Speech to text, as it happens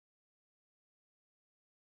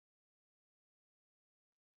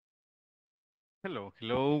Hello,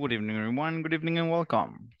 good evening everyone, good evening and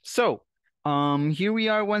welcome. Here we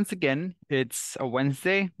are once again. It's a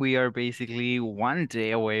Wednesday. We are basically one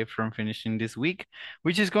day away from finishing this week,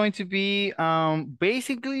 which is going to be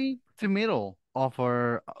basically the middle of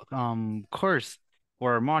our course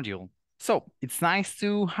or our module. So it's nice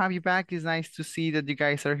to have you back. It's nice to see that you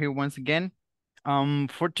guys are here once again.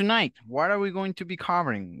 For tonight, what are we going to be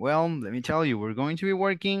covering? Well, let me tell you, we're going to be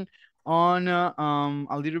working on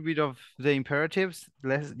a little bit of the imperatives.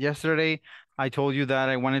 Yesterday, I told you that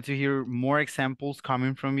I wanted to hear more examples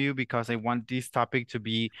coming from you because I want this topic to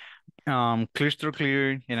be crystal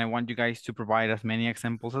clear, and I want you guys to provide as many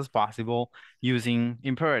examples as possible using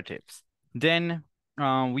imperatives. Then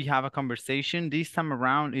we have a conversation. This time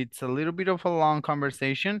around, it's a little bit of a long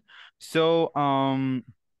conversation. So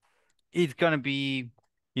it's gonna be,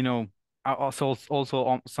 you know, also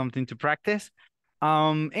something to practice.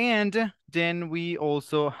 And then we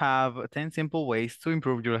also have 10 simple ways to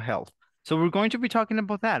improve your health. So we're going to be talking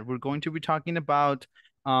about that. We're going to be talking about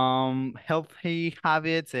healthy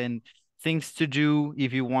habits and things to do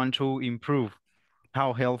if you want to improve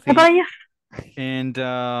how healthy Vaya. and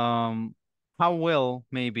how well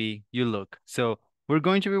maybe you look. So we're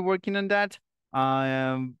going to be working on that.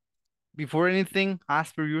 Um, before anything,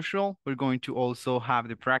 as per usual, we're going to also have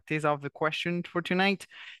the practice of the question for tonight.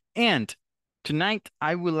 And tonight,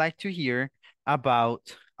 I would like to hear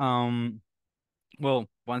about, well,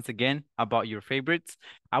 once again, about your favorites.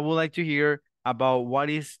 I would like to hear about what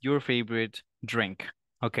is your favorite drink.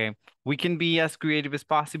 Okay, we can be as creative as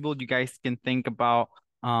possible. You guys can think about,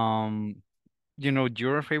 um,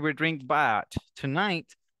 your favorite drink, but tonight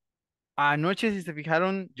anoche, si se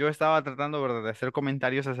fijaron, yo estaba tratando, ¿verdad?, de hacer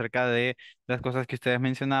comentarios acerca de las cosas que ustedes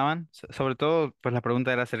mencionaban. Sobre todo, pues la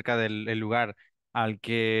pregunta era acerca del el lugar al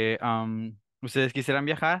que ustedes quisieran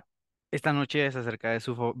viajar. Esta noche es acerca de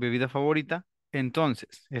su bebida favorita.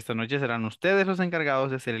 Entonces, esta noche serán ustedes los encargados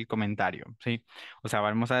de hacer el comentario, ¿sí? O sea,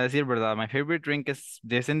 vamos a decir, ¿verdad? My favorite drink is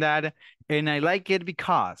this and that, and I like it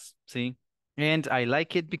because, ¿sí? And I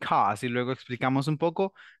like it because, y luego explicamos un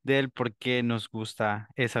poco del por qué nos gusta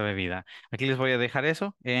esa bebida. Aquí les voy a dejar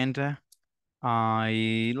eso. And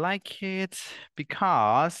I like it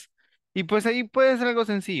because. Y pues ahí puede ser algo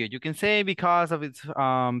sencillo. You can say because of its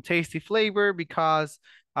tasty flavor, because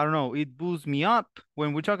I don't know, it boosts me up.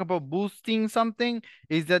 When we talk about boosting something,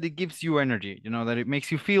 is that it gives you energy, that it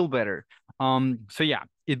makes you feel better. So yeah,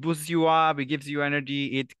 it boosts you up, it gives you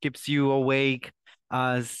energy, it keeps you awake,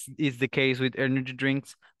 as is the case with energy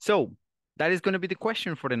drinks. So that is going to be the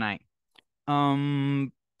question for the night.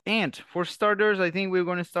 Um, and for starters, I think we're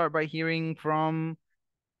going to start by hearing from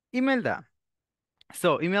Imelda.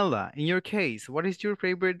 So, Imelda, in your case, what is your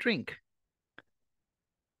favorite drink?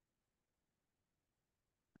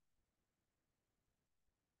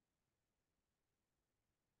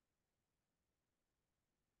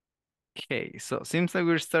 Okay, so seems like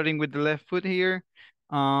we're starting with the left foot here.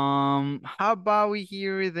 How about we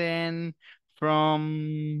hear then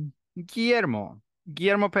from Guillermo,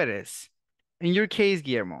 Guillermo Perez. In your case,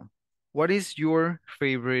 Guillermo, what is your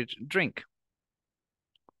favorite drink?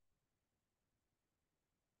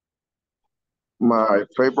 My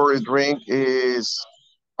favorite drink is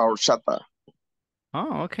horchata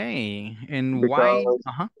Oh, okay. And why? because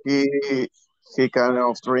Uh-huh. he kind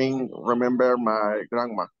of drink remember my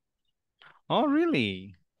grandma. Oh,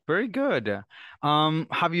 really? Very good.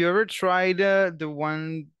 Have you ever tried the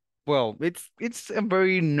one? Well, it's a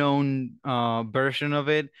very known version of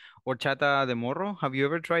it, horchata de morro. Have you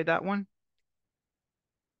ever tried that one,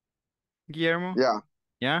 Guillermo? Yeah,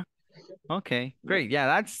 Yeah. Okay, great. Yeah,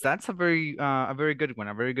 that's a very good one,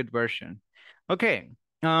 a very good version. Okay.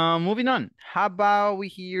 Moving on. How about we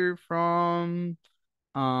hear from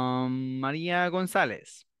Maria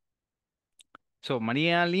Gonzalez? So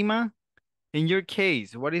Maria Lima, in your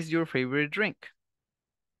case, what is your favorite drink?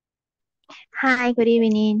 Hi, good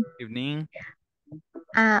evening. Evening.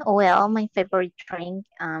 Well, my favorite drink,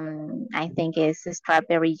 I think is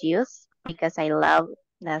strawberry juice because I love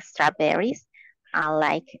the strawberries. I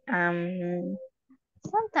like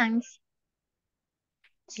sometimes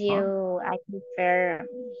Oh. I prefer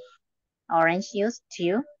orange juice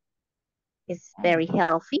too. It's Oh. very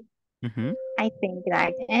healthy. Mm-hmm. I think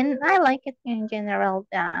that, and I like it in general.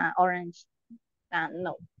 Orange,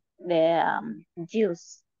 no, the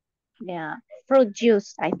juice, the fruit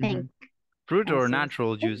juice. I Mm-hmm. think. Fruit or As is.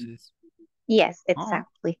 natural juices? Yes, Oh,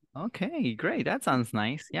 exactly. okay, great. That sounds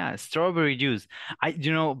nice. Yeah, strawberry juice.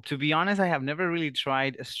 To be honest, I have never really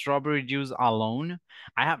tried strawberry juice alone.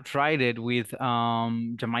 I have tried it with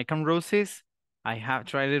Jamaican roses. I have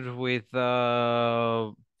tried it with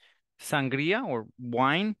sangria or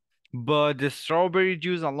wine, But the strawberry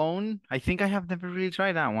juice alone, I think I have never really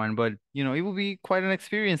tried that one, but it will be quite an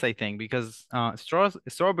experience, I think, because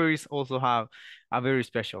strawberries also have a very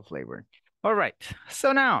special flavor. All right.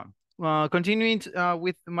 So now, continuing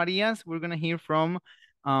with Maria's, we're gonna hear from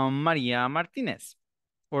Maria Martinez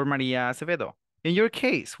or Maria Acevedo. In your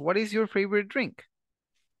case, what is your favorite drink?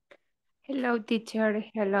 Hello, teacher.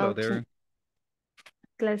 Hello Hello, there.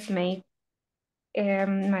 classmate.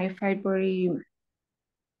 My favorite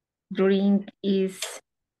drink is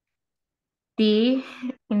tea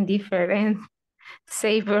in different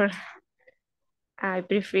savor. I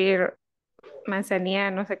prefer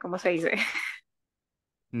manzanilla, no sé cómo se dice.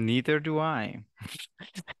 Neither do I.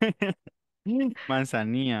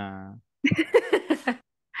 Manzanilla.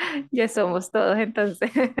 Ya somos todos entonces.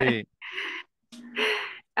 Sí.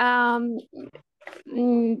 Am,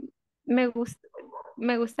 mm, me gusta,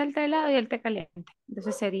 me gusta el té helado y el té caliente.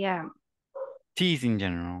 Entonces sería Teas in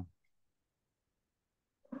general.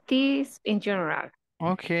 teas in general.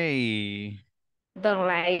 Okay. Don't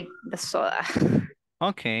like the soda.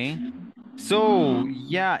 Okay. So,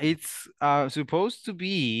 yeah, it's supposed to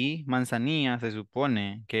be manzanilla, se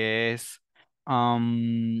supone que es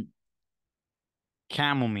um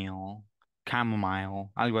chamomile,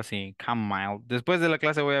 algo así, chamomile. Después de la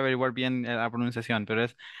clase voy a averiguar bien la pronunciación, pero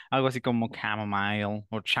es algo así como chamomile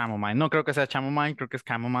o chamomile. No creo que sea chamomile, creo que es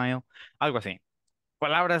chamomile, algo así.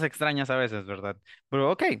 Palabras extrañas a veces, ¿verdad? Pero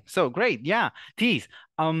okay, so great, yeah. Teas.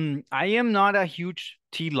 I am not a huge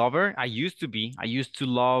tea lover. I used to be. I used to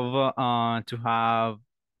love to have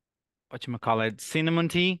whatchamacallit, cinnamon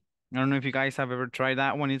tea. I don't know if you guys have ever tried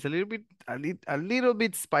that one. It's a little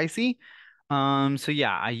bit spicy. So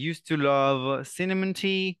yeah, I used to love cinnamon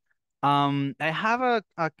tea. I have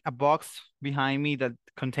a box behind me that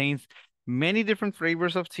contains many different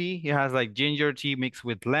flavors of tea. It has like ginger tea mixed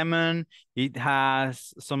with lemon. It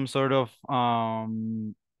has some sort of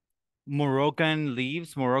Moroccan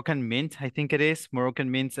leaves, Moroccan mint, I think it is,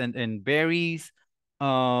 Moroccan mints and berries.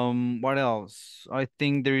 What else? I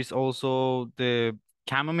think there is also the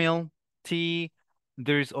chamomile tea.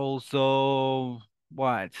 There's also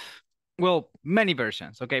what? Well, many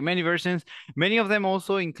versions. Okay, many versions. Many of them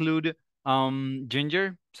also include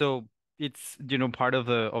ginger. So it's part of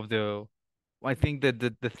the I think that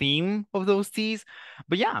the theme of those teas.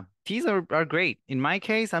 But yeah, teas are great. In my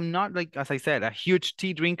case, I'm not like, as I said, a huge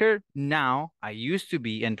tea drinker. Now I used to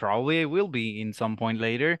be, and probably I will be in some point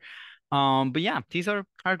later. But yeah, teas are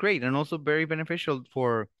great and also very beneficial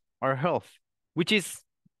for our health, which is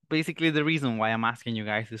basically the reason why I'm asking you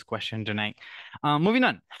guys this question tonight. Moving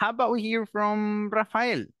on. How about we hear from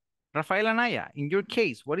Rafael? Rafael Anaya, in your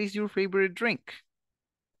case, what is your favorite drink?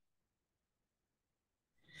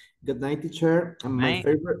 Good night, teacher. Night.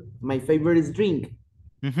 My favorite is drink.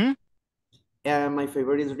 Mm-hmm. My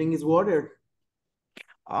favorite drink is water.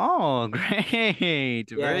 Oh, great.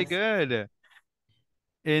 Very Yes. good.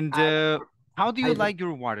 And I, how do you I like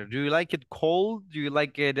your water? Do you like it cold? Do you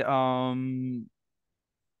like it se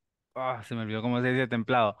me olvidó cómo se dice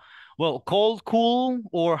templado. Well, cold, cool,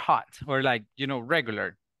 or hot, or like,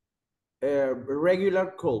 regular.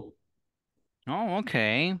 regular cold. Oh,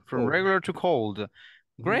 okay. From Cold. regular to cold. Mhm.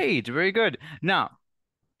 Great, very good. Now,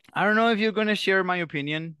 I don't know if you're going to share my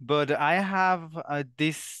opinion, but I have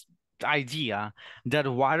this idea that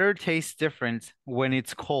water tastes different when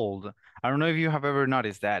it's cold. I don't know if you have ever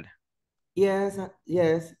noticed that. Yes,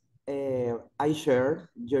 yes. I share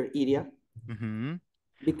your idea Mm-hmm.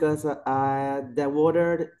 because the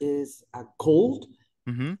water is cold.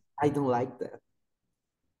 Mm-hmm. I don't like that.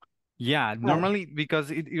 Yeah, But normally because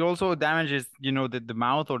it also damages, the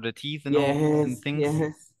mouth or the teeth and all and yes, things.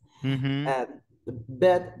 yes. Mm-hmm. Uh,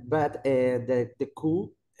 but the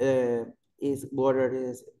cool is water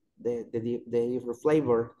is the different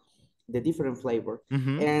flavor, the different flavor,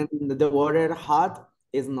 Mm-hmm. and the water hot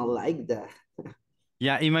is not like that.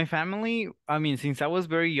 Yeah, in my family, I mean, since I was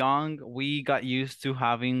very young, we got used to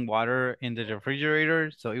having water in the refrigerator.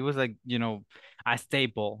 So it was like, a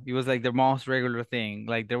staple. It was like the most regular thing.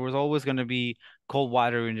 Like there was always going to be cold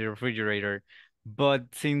water in the refrigerator. But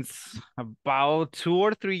since about 2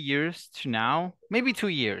 or 3 years to now, maybe 2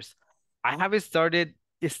 years, I haven't started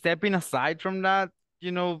stepping aside from that,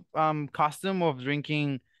 custom of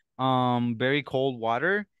drinking very cold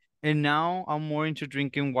water. And now I'm more into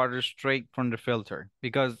drinking water straight from the filter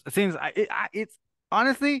because since it's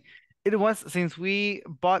honestly, it was since we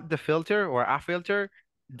bought the filter or a filter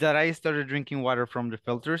that I started drinking water from the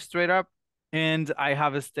filter straight up. And I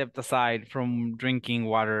have stepped aside from drinking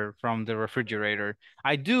water from the refrigerator.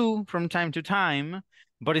 I do from time to time,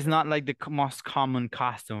 but it's not like the most common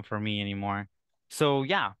custom for me anymore. So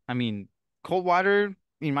yeah, I mean, cold water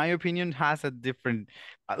in my opinion, has a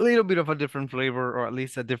little bit of a different flavor, or at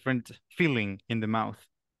least a different feeling in the mouth.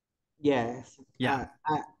 Yes, Yeah.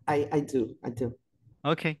 I do.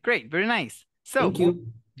 Okay, great. Very nice. So, Thank you.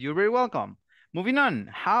 you're very welcome. Moving on.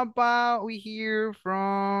 How about we hear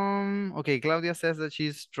from, okay, Claudia says that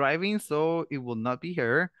she's driving, so it will not be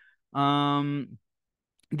her.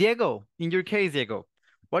 Diego, in your case, Diego,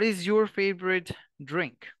 what is your favorite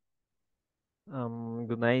drink?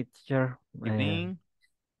 Good night, teacher. Evening.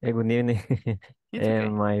 Good evening. It's okay.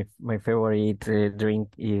 And my favorite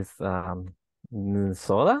drink is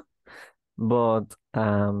soda, but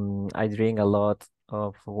I drink a lot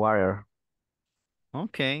of water.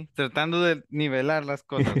 Okay, tratando de nivelar las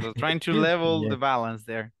cosas, so trying to level Yeah, the balance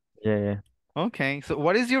there. yeah. Okay, so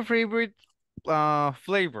what is your favorite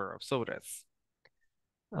flavor of sodas?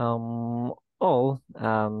 All,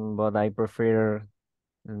 but I prefer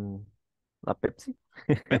la Pepsi.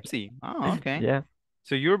 Pepsi. Oh, okay. Yeah.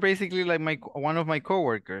 So you're basically like one of my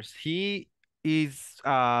coworkers. He is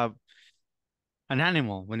an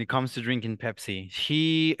animal when it comes to drinking Pepsi.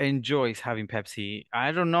 He enjoys having Pepsi.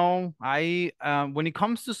 I don't know. When it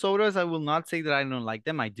comes to sodas, I will not say that I don't like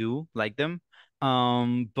them. I do like them.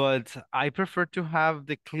 But I prefer to have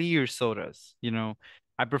the clear sodas, you know.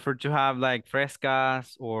 I prefer to have like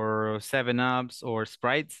Frescas or 7-Ups or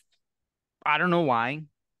Sprites. I don't know why.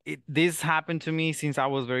 This happened to me since I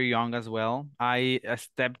was very young as well. I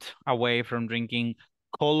stepped away from drinking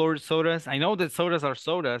colored sodas. I know that sodas are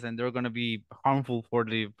sodas and they're gonna be harmful for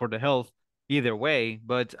the health either way,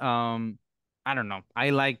 but I don't know. I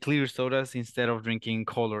like clear sodas instead of drinking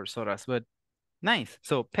colored sodas. But nice.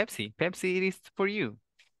 So Pepsi it is for you.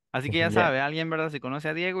 Así que ya Yeah. sabe, alguien, ¿verdad? Si conoce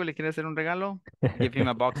a Diego y le quiere hacer un regalo, give him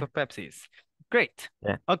a box of Pepsis. Great.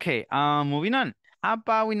 Yeah. Okay, moving on. How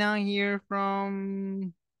about we now hear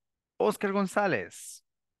from Oscar Gonzalez?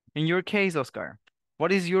 In your case, Oscar,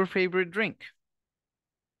 what is your favorite drink?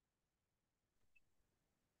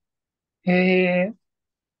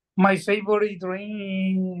 My favorite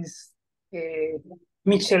drink is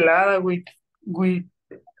michelada with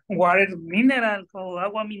water mineral called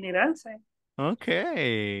agua mineral,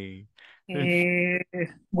 Okay.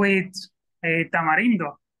 with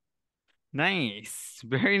tamarindo. Nice.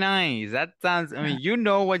 Very nice. That sounds, I mean, you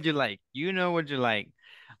know what you like. You know what you like.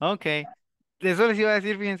 Okay. Eso les iba a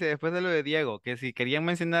decir, fíjense, después de lo de Diego, que si querían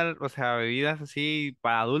mencionar, o sea, bebidas así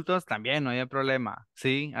para adultos, también no había problema,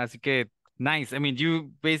 ¿sí? Así que, nice. I mean,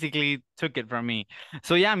 you basically took it from me.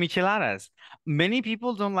 So yeah, micheladas. Many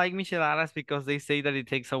people don't like micheladas because they say that it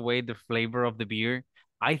takes away the flavor of the beer.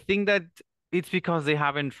 I think that it's because they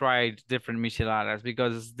haven't tried different micheladas,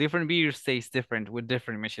 because different beers taste different with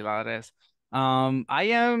different micheladas. I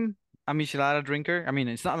am a michelada drinker. I mean,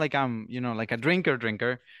 it's not like I'm, like a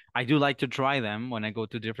drinker. I do like to try them when I go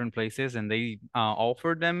to different places and they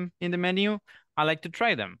offer them in the menu. I like to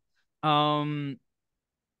try them. But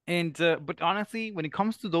honestly, when it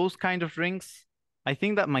comes to those kind of drinks, I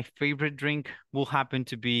think that my favorite drink will happen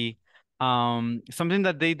to be something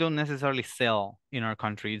that they don't necessarily sell in our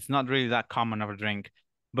country. It's not really that common of a drink,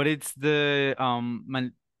 but it's the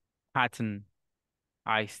Manhattan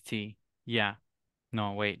iced tea. Yeah.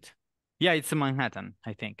 No, wait. Yeah, it's a Manhattan,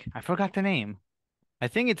 I think. I forgot the name. I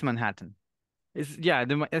think it's Manhattan. I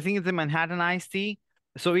think it's the Manhattan iced tea.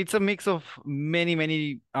 So it's a mix of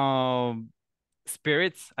many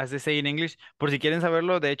spirits, as they say in English. Por si quieren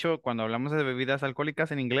saberlo, de hecho, cuando hablamos de bebidas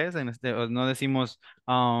alcohólicas en inglés, no decimos,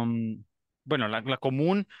 bueno, la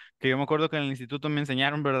común, que yo me acuerdo que en el instituto me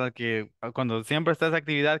enseñaron, ¿verdad? Que cuando siempre está esa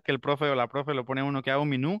actividad que el profe o la profe lo pone a uno que haga un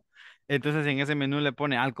menú, entonces en ese menú le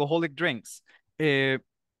pone alcoholic drinks. Eh,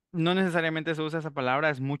 no necesariamente se usa esa palabra,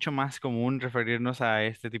 es mucho más común referirnos a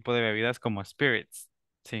este tipo de bebidas como spirits.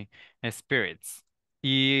 Sí, spirits.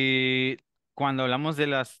 Y cuando hablamos de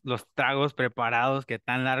los tragos preparados, que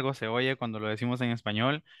tan largo se oye cuando lo decimos en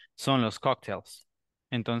español, son los cocktails.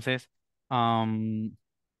 Entonces,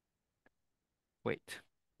 wait,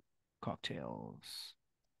 cocktails.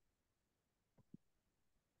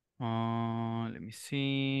 Let me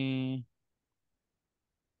see.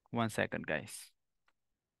 1 second, guys.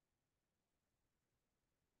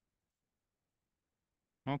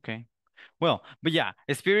 Okay. Well, but yeah,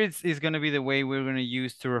 spirits is going to be the way we're going to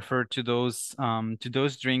use to refer to those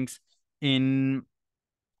drinks in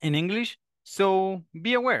English. So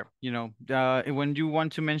be aware, when you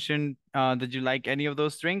want to mention that you like any of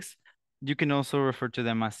those drinks, you can also refer to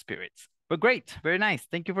them as spirits. But great, very nice.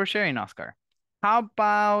 Thank you for sharing, Oscar. How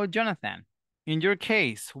about Jonathan? In your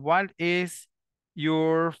case, what is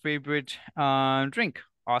your favorite drink,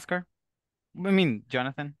 Oscar? I mean,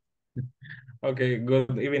 Jonathan. Okay,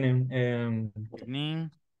 good evening.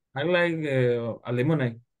 Evening. I like a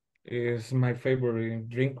lemonade. Is my favorite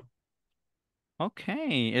drink.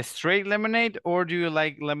 Okay, a straight lemonade, or do you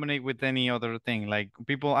like lemonade with any other thing? Like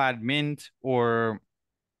people add mint or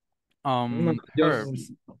No,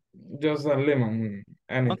 herbs. just a lemon,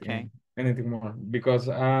 Okay. anything more. Because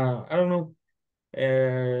I don't know.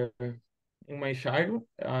 In my childhood,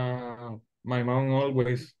 my mom uh,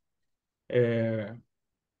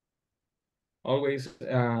 always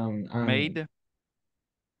Made.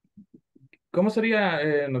 ¿cómo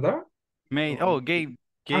sería notaba? Made. Oh, gave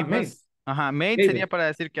Made. us. Ajá, made Gave sería us. para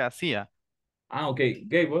decir que hacía. Okay.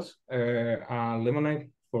 Gave us a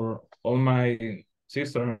lemonade for all my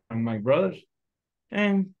sisters and my brothers,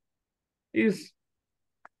 and it's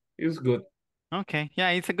it's good. Okay,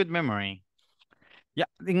 yeah, it's a good memory. Ya,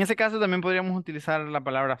 en ese caso también podríamos utilizar la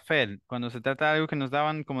palabra fed cuando se trata de algo que nos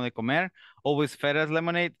daban como de comer. Always fed us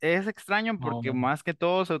lemonade. Es extraño porque Um, más que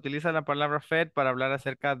todo se utiliza la palabra fed para hablar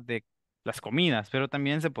acerca de las comidas, pero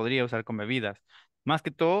también se podría usar con bebidas. Más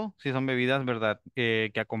que todo si son bebidas, ¿verdad?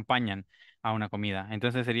 Que acompañan a una comida.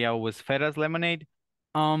 Entonces sería always fed us lemonade.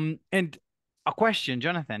 And a question,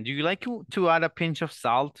 Jonathan, do you like to add a pinch of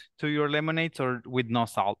salt to your lemonades or with no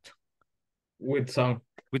salt? with some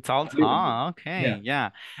With salt? little bit. Ah, okay. Yeah. Yeah.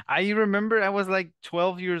 I remember I was like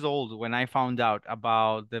 12 years old when I found out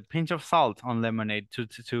about the pinch of salt on lemonade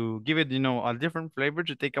to give it, a different flavor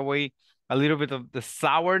to take away a little bit of the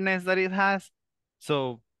sourness that it has.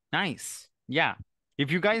 So, nice. Yeah.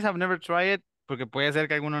 If you guys have never tried it, porque puede ser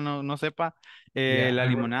que alguno no sepa, Yeah, la I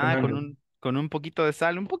limonada recommend it. con un poquito de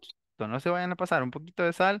sal, un poquito, no se vayan a pasar, un poquito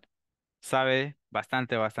de sal, sabe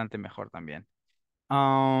bastante, bastante mejor también.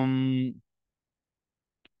 Um,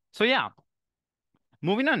 so yeah.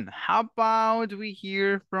 Moving on, how about we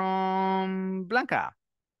hear from Blanca?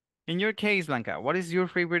 In your case, Blanca, what is your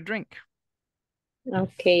favorite drink?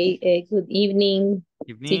 Okay, good evening,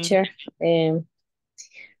 Evening. teacher.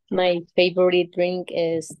 My favorite drink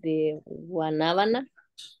is the guanabana.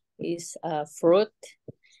 It's a fruit,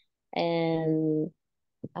 and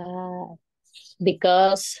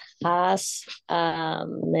because has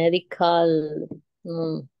medical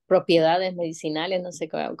propiedades medicinales, no sé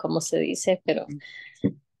cómo se dice,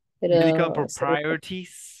 Medical pero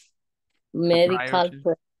proprieties. medical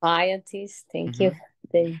properties. Thank you.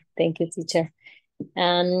 Thank you, teacher.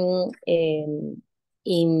 And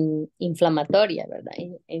inflamatoria, ¿verdad?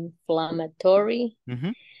 Inflammatory.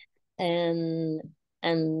 And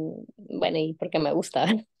bueno, y porque me gusta.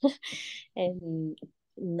 And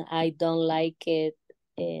I don't like it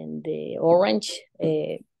in the orange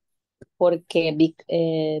porque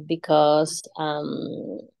because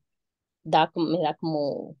me da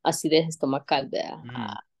como acidez estomacal,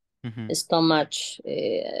 stomach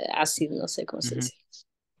acid, no sé cómo se dice.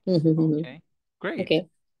 Okay, great. Okay.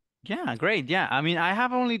 Yeah, great. Yeah, I mean, I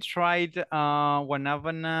have only tried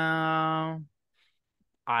guanabana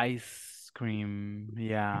ice cream.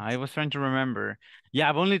 Yeah, I was trying to remember. Yeah,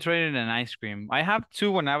 I've only tried it in ice cream. I have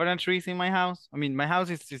two guanabana trees in my house. I mean, my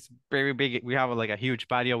house is very big. We have like a huge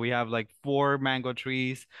patio. We have like 4 mango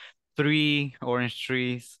trees, 3 orange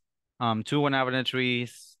trees, 2 guanabana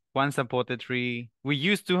trees, 1 zapote tree. We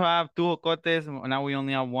used to have 2 jocotes. Now we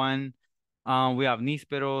only have 1. We have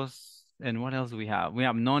nísperos. And what else do we have? We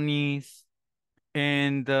have nonis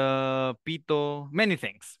and pito, many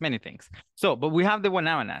things, many things. So, but we have the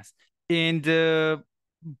guanabanas, and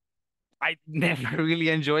I never really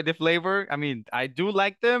enjoyed the flavor. I mean, I do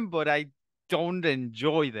like them, but I don't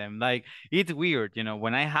enjoy them. Like it's weird,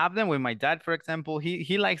 when I have them with my dad, for example,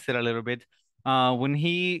 he likes it a little bit. When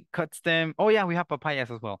he cuts them, oh yeah, we have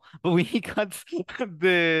papayas as well. But when he cuts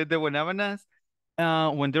the guanabanas,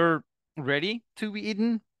 when they're ready to be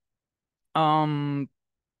eaten, um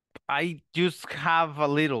I just have a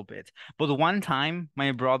little bit. But one time,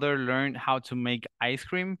 my brother learned how to make ice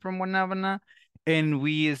cream from guanabana, and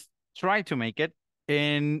tried to make it,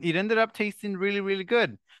 and it ended up tasting really, really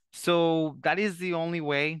good. So that is the only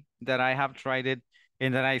way that I have tried it,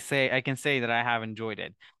 and that I can say that I have enjoyed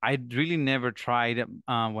it. I really never tried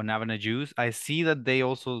guanabana juice. I see that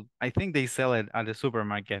I think they sell it at the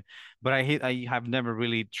supermarket, but I have never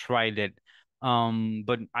really tried it.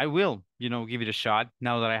 But I will, give it a shot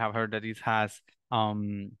now that I have heard that it has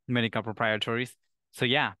medical proprietaries. So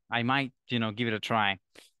yeah, I might, give it a try.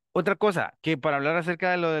 Otra cosa, que para hablar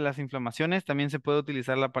acerca de lo de las inflamaciones, también se puede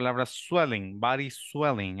utilizar la palabra swelling, body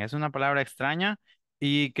swelling. Es una palabra extraña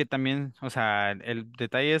y que también, o sea, el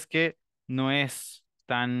detalle es que no es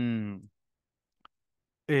tan,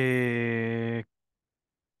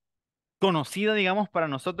 conocida, digamos, para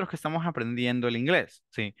nosotros que estamos aprendiendo el inglés,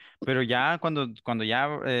 sí. Pero ya cuando ya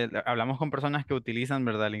hablamos con personas que utilizan,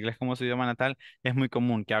 ¿verdad? El inglés como su idioma natal, es muy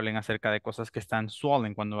común que hablen acerca de cosas que están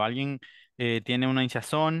swollen. Cuando alguien tiene una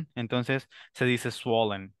hinchazón, entonces se dice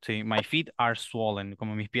swollen, sí. My feet are swollen,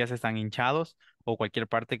 como mis pies están hinchados o cualquier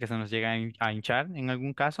parte que se nos llega a hinchar en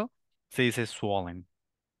algún caso, se dice swollen.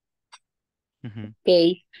 Ujú,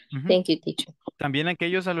 Okay, ujú. thank you, teacher. También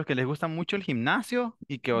aquellos a los que les gusta mucho el gimnasio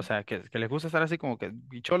y que, o sea, que les gusta estar así como que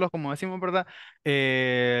bicholos, como decimos, ¿verdad?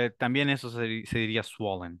 También eso se diría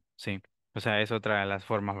swollen, sí. O sea, es otra de las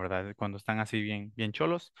formas, ¿verdad? Cuando están así bien, bien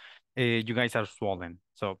cholos, you guys are swollen.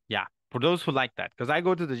 So, yeah, for those who like that, because I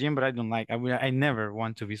go to the gym, but I don't like, I never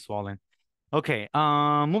want to be swollen. Okay,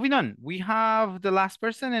 moving on. We have the last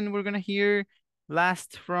person, and we're gonna hear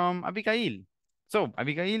last from Abigail. So,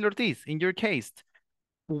 Abigail Ortiz, in your case.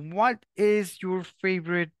 What is your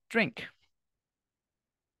favorite drink?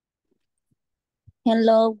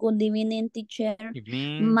 Hello, good evening, teacher.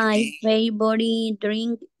 Evening. My favorite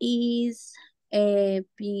drink is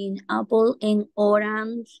pineapple and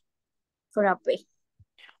orange frappe.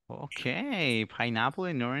 Okay, pineapple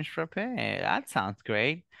and orange frappe. That sounds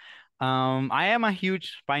great. I am a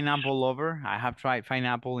huge pineapple lover. I have tried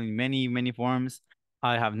pineapple in many, many forms.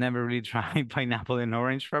 I have never really tried pineapple and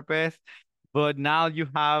orange frappes, but now you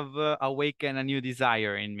have awakened a new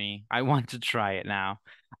desire in me. I want to try it now.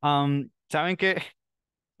 ¿Saben qué?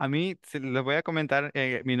 A mí, les voy a comentar,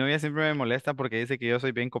 mi novia siempre me molesta porque dice que yo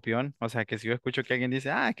soy bien copión, o sea, que si yo escucho que alguien dice,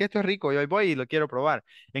 ah, es que esto es rico, yo ahí voy y lo quiero probar.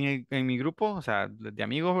 En mi grupo, o sea, de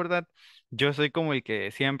amigos, ¿verdad? Yo soy como el que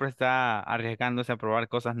siempre está arriesgándose a probar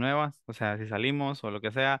cosas nuevas, o sea, si salimos o lo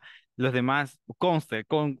que sea, los demás, conste,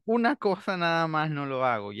 con una cosa nada más no lo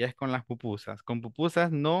hago, y es con las pupusas. Con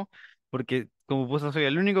pupusas no, porque con pupusas soy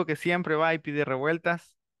el único que siempre va y pide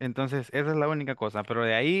revueltas. Entonces, esa es la única cosa. Pero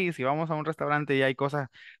de ahí, si vamos a un restaurante y hay cosas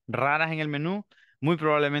raras en el menú, muy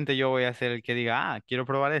probablemente yo voy a ser el que diga, ah, quiero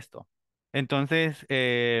probar esto. Entonces,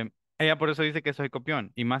 ella por eso dice que soy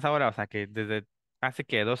copión. Y más ahora, o sea, que desde hace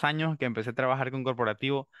que 2 años que empecé a trabajar con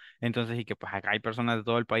corporativo, entonces, y que pues acá hay personas de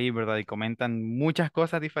todo el país, ¿verdad? Y comentan muchas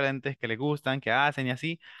cosas diferentes que les gustan, que hacen y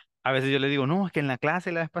así. A veces yo le digo, no, es que en la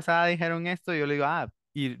clase la vez pasada dijeron esto, y yo le digo, ah,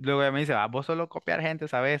 y luego ella me dice, ah, vos solo copiar gente,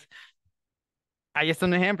 ¿sabes? Ahí está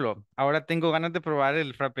un ejemplo. Ahora tengo ganas de probar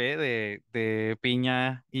el frappé de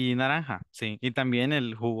piña y naranja, sí. Y también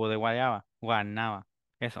el jugo de guanaba,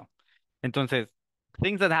 eso. Entonces,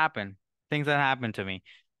 things that happen to me.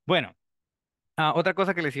 Bueno, otra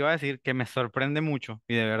cosa que les iba a decir que me sorprende mucho,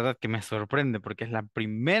 y de verdad que me sorprende porque es la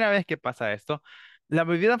primera vez que pasa esto. La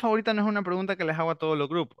bebida favorita no es una pregunta que les hago a todos los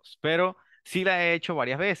grupos, pero sí la he hecho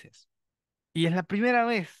varias veces. Y es la primera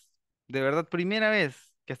vez, de verdad, primera vez,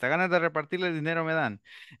 que hasta ganas de repartirle el dinero me dan.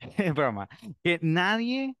 Es broma. Que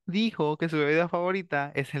nadie dijo que su bebida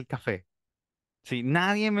favorita es el café. Sí,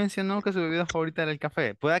 nadie mencionó que su bebida favorita era el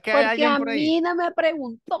café. Puede que haya Porque alguien a por ahí. mí no me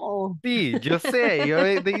preguntó. Sí, yo sé, yo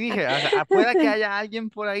dije, o sea, puede que haya alguien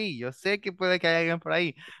por ahí, yo sé que puede que haya alguien por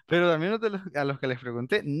ahí, pero al menos a los que les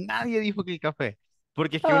pregunté, nadie dijo que el café,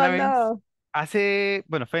 porque es que Oh, una vez, no.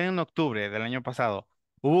 bueno, fue en octubre del año pasado,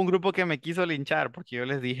 hubo un grupo que me quiso linchar porque yo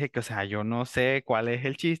les dije que, o sea, yo no sé cuál es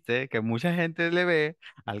el chiste que mucha gente le ve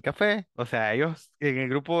al café, o sea, ellos en el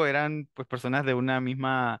grupo eran pues personas de una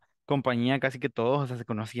misma compañía, casi que todos, o sea, se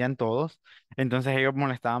conocían todos, entonces ellos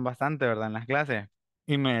molestaban bastante, ¿verdad? En las clases.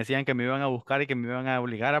 Y me decían que me iban a buscar y que me iban a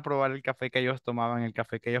obligar a probar el café que ellos tomaban, el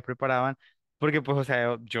café que ellos preparaban, porque pues, o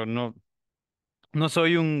sea, yo no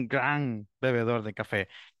soy un gran bebedor de café.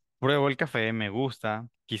 Pruebo el café, me gusta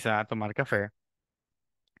quizá tomar café,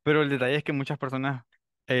 pero el detalle es que muchas personas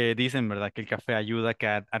dicen, ¿verdad? Que el café ayuda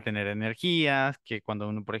a tener energías, que cuando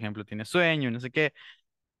uno, por ejemplo, tiene sueño y no sé qué.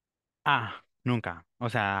 Ah, nunca. O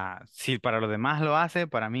sea, si para los demás lo hace,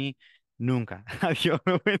 para mí, nunca. Adiós,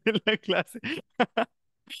 me voy de la clase.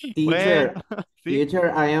 Bueno, Teacher, sí.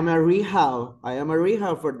 teacher, I am a rehab. I am a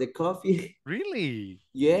rehab for the coffee. Really?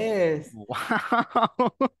 Yes.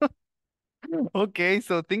 Wow. Okay,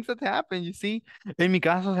 so things that happen, you see. En mi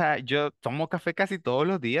caso, o sea, yo tomo café casi todos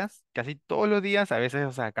los días, a veces,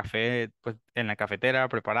 o sea, café, pues, en la cafetera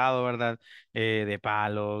preparado, ¿verdad? De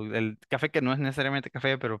palo, el café que no es necesariamente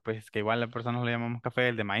café, pero pues que igual las personas lo llamamos café,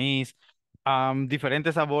 el de maíz,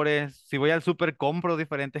 diferentes sabores. Si voy al súper, compro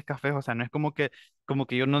diferentes cafés, o sea, no es como que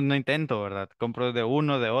yo no intento, ¿verdad? Compro de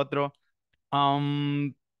uno, de otro.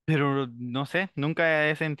 Pero no sé, nunca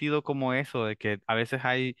he sentido como eso, de que a veces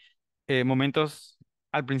hay momentos,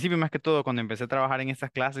 al principio más que todo, cuando empecé a trabajar en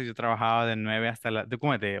estas clases, yo trabajaba de 9 hasta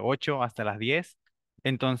como de 8 hasta las 10.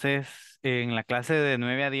 Entonces, en la clase de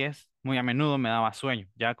 9 a 10, muy a menudo me daba sueño.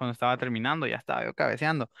 Ya cuando estaba terminando, ya estaba yo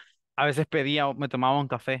cabeceando. A veces pedía o me tomaba un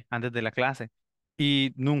café antes de la clase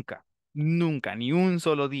y nunca, nunca, ni un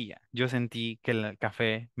solo día yo sentí que el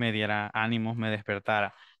café me diera ánimos, me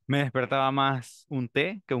despertara. Me despertaba más un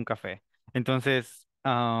té que un café. Entonces,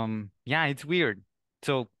 yeah, it's weird.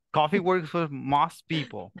 So coffee works for most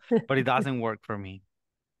people, but it doesn't work for me.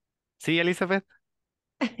 ¿Sí, Elizabeth?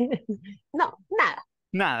 No, nada.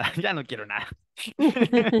 Nada, ya no quiero nada.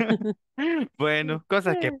 Bueno,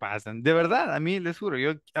 cosas que pasan. De verdad, a mí les juro,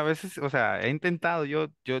 yo a veces, o sea, he intentado, yo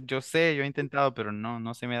sé, yo he intentado, pero no,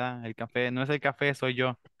 no se me da el café, no es el café, soy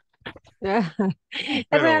yo. Pero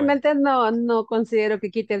bueno, Realmente no considero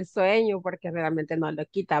que quite el sueño porque realmente no lo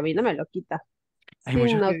quita. A mí no me lo quita. hay Sí,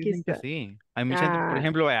 muchos que no dicen que quise. sí. Hay mucha gente, por Ah,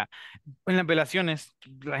 ejemplo, vea, en las velaciones,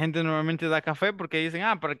 la gente normalmente da café porque dicen,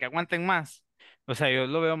 ah, para que aguanten más. O sea, yo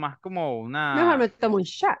lo veo más como mejor una, me tomo un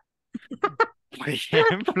shot. por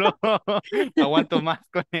ejemplo, aguanto más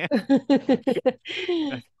con él.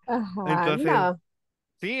 Ajá, Entonces, no.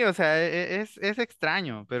 sí, o sea, es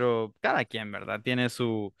extraño, pero cada quien, ¿verdad? Tiene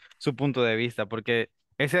su punto de vista, porque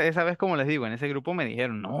esa vez, como les digo, en ese grupo me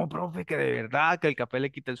dijeron, no, profe, que de verdad que el café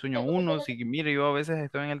le quita el sueño a uno, si mire, yo a veces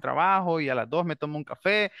estoy en el trabajo y a las 2 me tomo un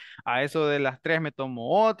café, a eso de las 3 me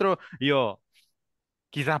tomo otro, y yo,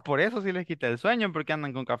 quizás por eso sí les quita el sueño, porque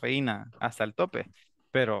andan con cafeína hasta el tope.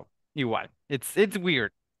 Pero igual, it's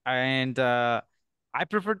weird. And I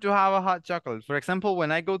prefer to have a hot chocolate. For example,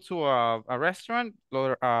 when I go to a restaurant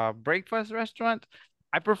or a breakfast restaurant,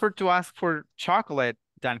 I prefer to ask for chocolate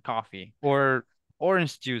than coffee or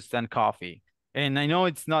orange juice than coffee. And I know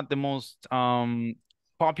it's not the most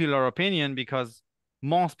popular opinion because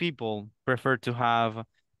most people prefer to have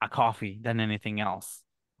a coffee than anything else.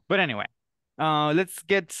 But anyway, let's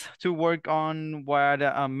get to work on what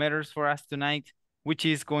matters for us tonight, which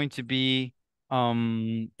is going to be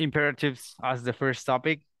imperatives as the first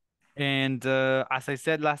topic. And as I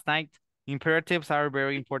said last night, imperatives are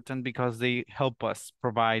very important because they help us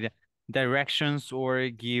provide directions or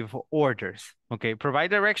give orders. Okay,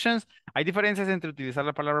 provide directions. Hay diferencias entre utilizar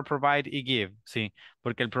la palabra provide y give, sí,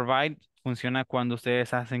 porque el provide funciona cuando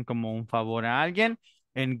ustedes hacen como un favor a alguien.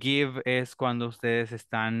 En give es cuando ustedes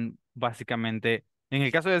están básicamente, en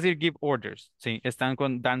el caso de decir give orders, sí, están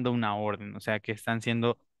dando una orden, o sea que están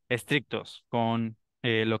siendo estrictos con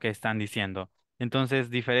lo que están diciendo. Entonces,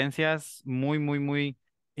 diferencias muy, muy, muy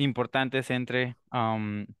importantes entre,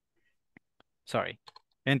 sorry,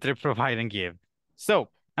 entre provide and give.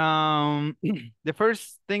 So, the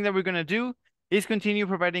first thing that we're going to do is continue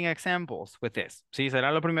providing examples with this. Sí,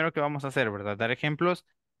 será lo primero que vamos a hacer, ¿verdad? Dar ejemplos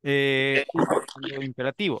utilizando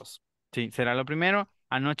imperativos. Sí, será lo primero.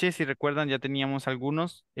 Anoche, si recuerdan, ya teníamos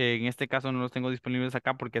algunos. En este caso no los tengo disponibles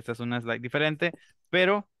acá porque esta es una slide diferente,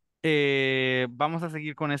 pero vamos a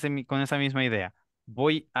seguir con con esa misma idea.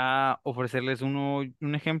 Voy a ofrecerles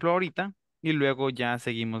un ejemplo ahorita y luego ya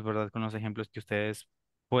seguimos, ¿verdad? Con los ejemplos que ustedes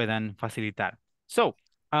puedan facilitar. So,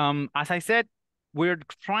 as I said, we're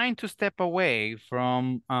trying to step away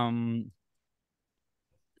from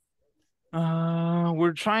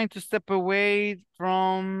we're trying to step away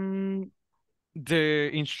from the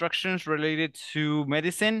instructions related to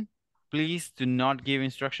medicine. Please do not give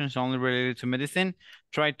instructions only related to medicine.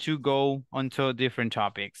 Try to go onto different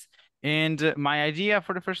topics. And my idea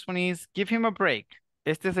for the first one is give him a break.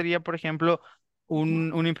 Este sería, por ejemplo,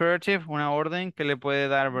 un imperative, una orden que le puede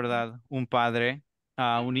dar, ¿verdad? Un padre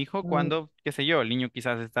a un hijo cuando, qué sé yo, el niño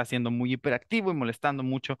quizás está siendo muy hiperactivo y molestando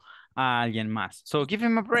mucho a alguien más. So give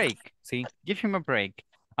him a break, ¿sí? Give him a break.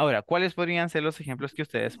 Ahora, ¿cuáles podrían ser los ejemplos que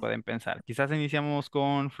ustedes pueden pensar? Quizás iniciamos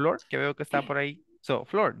con Flor, que veo que está por ahí. So,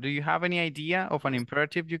 Flor, do you have any idea of an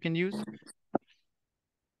imperative you can use?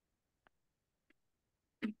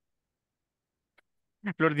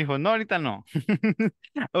 Flor dijo, no, ahorita no.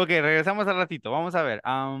 Ok, regresamos al ratito. Vamos a ver.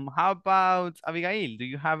 How about Abigail? Do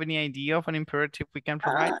you have any idea of an imperative we can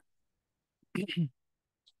provide?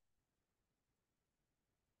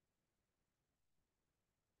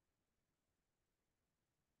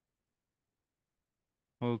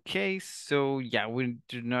 Okay, so yeah, we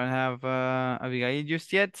do not have Abigail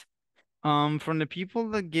just yet. From the people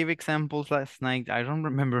that gave examples last night, I don't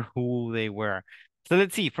remember who they were. So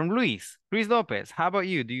let's see, from Luis. Luis Lopez, how about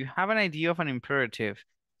you? Do you have an idea of an imperative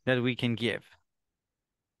that we can give?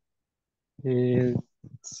 Eh,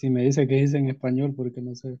 si me dice que dice en español, porque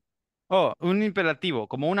no sé. Oh, un imperativo,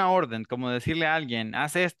 como una orden, como decirle a alguien,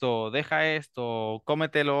 haz esto, deja esto,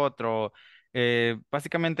 cómete lo otro.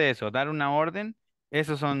 Básicamente eso, dar una orden,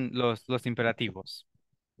 esos son los imperativos.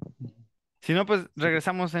 Si no, pues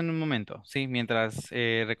regresamos en un momento, ¿sí? Mientras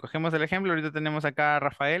recogemos el ejemplo, ahorita tenemos acá a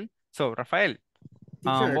Rafael. So, Rafael,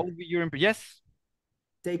 what Teacher, would be your yes?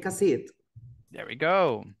 take a seat. There we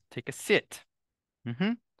go. Take a sit.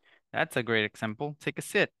 That's a great example. Take a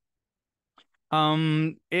sit.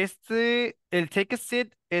 El take a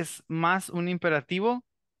sit es más un imperativo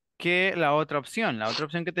que la otra opción. La otra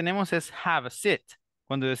opción que tenemos es have a sit.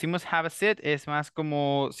 Cuando decimos have a sit es más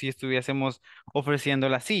como si estuviésemos ofreciendo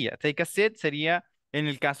la silla. Take a sit sería en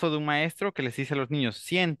el caso de un maestro que les dice a los niños,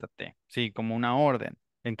 siéntate, sí, como una orden.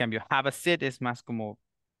 En cambio, have a sit es más como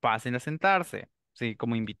pasen a sentarse, sí,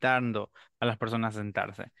 como invitando a las personas a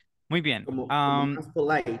sentarse. Muy bien. Como más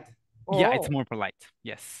polite. Yeah, it's Oh. more polite.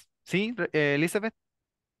 Yes. ¿Sí, Elizabeth?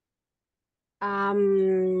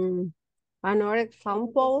 Another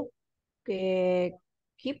example,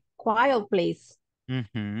 keep quiet, please.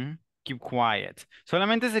 Keep quiet.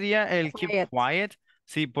 Solamente sería el keep Quiet. quiet,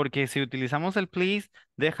 sí, porque si utilizamos el please,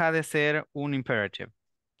 deja de ser un imperative.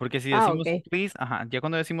 Porque si decimos Ok. please, ajá, ya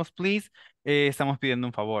cuando decimos please, estamos pidiendo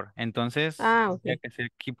un favor. Entonces, tendría Ok. que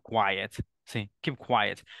ser keep quiet. Sí, keep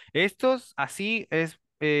quiet. Estos, así es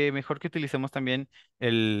mejor que utilicemos también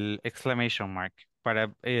el exclamation mark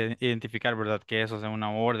para identificar, ¿verdad? Que eso sea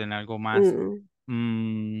una orden, algo más.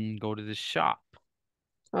 Mm, Go to the shop.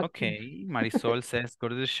 okay. Okay, Marisol says go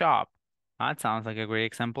to the shop. That sounds like a great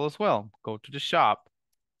example as well. Go to the shop.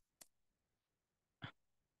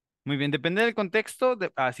 Muy bien, depende del contexto,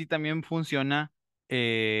 así también funciona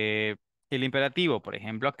el imperativo. Por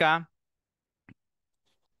ejemplo, acá,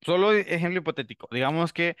 solo ejemplo hipotético.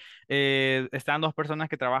 Digamos que están dos personas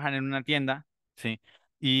que trabajan en una tienda, ¿sí?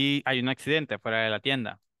 Y hay un accidente fuera de la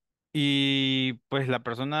tienda. Y pues la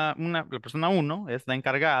persona uno es la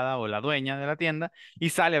encargada o la dueña de la tienda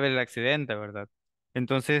y sale a ver el accidente, ¿verdad?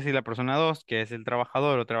 Entonces, si la persona dos, que es el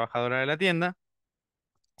trabajador o trabajadora de la tienda,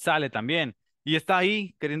 sale también y está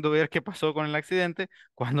ahí queriendo ver qué pasó con el accidente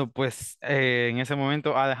cuando pues en ese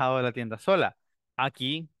momento ha dejado la tienda sola.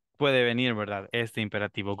 Aquí puede venir, ¿verdad? Este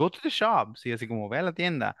imperativo, go to the shop, sí, así como ve a la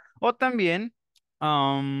tienda. O también,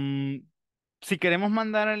 am, si queremos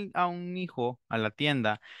mandar a un hijo a la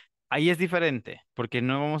tienda, ahí es diferente, porque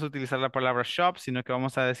no vamos a utilizar la palabra shop, sino que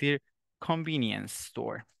vamos a decir convenience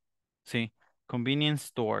store. Sí, convenience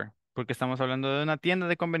store, porque estamos hablando de una tienda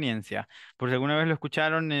de conveniencia. Por si alguna vez lo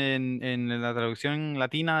escucharon en la traducción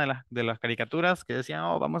latina de las caricaturas que decían,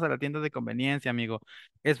 oh, vamos a la tienda de conveniencia, amigo.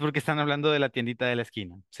 Es porque están hablando de la tiendita de la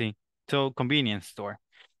esquina. Sí, so convenience store.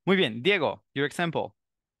 Muy bien, Diego, your example.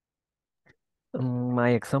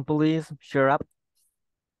 My example is shut up.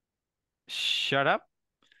 Shut up.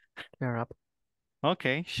 Shut up.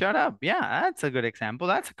 Okay, shut up. Yeah, that's a good example.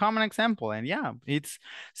 That's a common example. And yeah, it's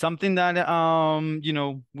something that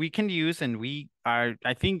we can use and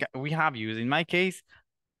I think we have used. In my case,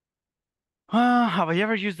 have I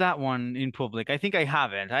ever used that one in public? I think I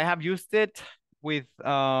haven't. I have used it with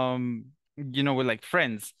with like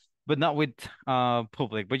friends, but not with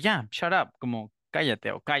public. But yeah, shut up, como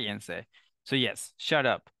cállate o cállense. So yes, shut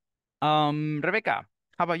up. Rebecca,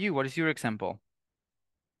 how about you? What is your example?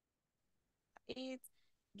 It's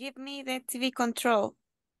give me the TV control.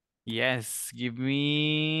 Yes, give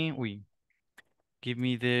me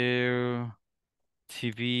the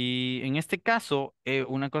TV. En este caso,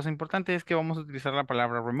 una cosa importante es que vamos a utilizar la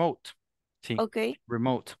palabra remote. Sí, Okay.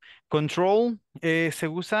 remote. Control se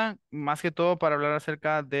usa más que todo para hablar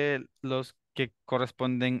acerca de los que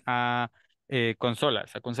corresponden a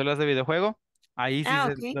consolas de videojuego. Ahí sí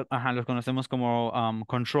Okay. ajá, los conocemos como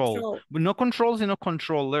control. Control. No control, sino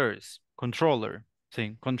controllers. Controller. Sí,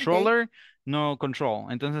 Okay. controller, no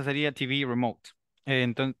control. Entonces sería TV remote.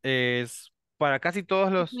 Entonces, para casi todos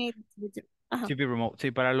Give los me the TV. Ajá. TV remote,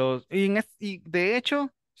 sí, para los... Y de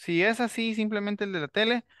hecho, si es así, simplemente el de la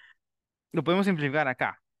tele, lo podemos simplificar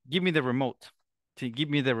acá. Give me the remote. Sí,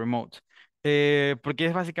 give me the remote. Porque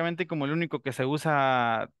es básicamente como el único que se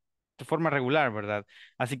usa de forma regular, ¿verdad?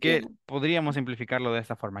 Así que Yeah. podríamos simplificarlo de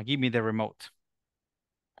esta forma. Give me the remote.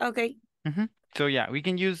 Okay. So yeah, we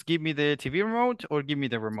can use give me the TV remote or give me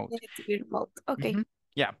the Give remote. me the TV remote. Okay.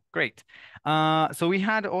 Yeah, great. So we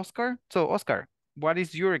had Oscar. So Oscar, what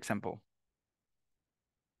is your example?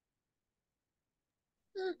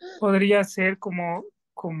 Podría ser como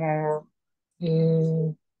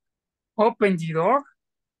open the door.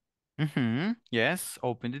 Yes,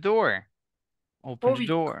 open the door. Open O the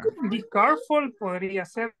door. be careful podría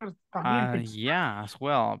ser también. Yeah, as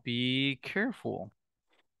well. Be careful.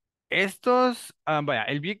 Vaya,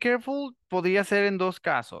 el be careful podría ser en dos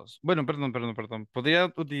casos. Bueno, perdón. Podría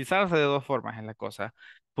utilizarse de dos formas en la cosa.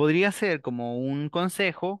 Podría ser como un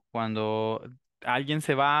consejo cuando alguien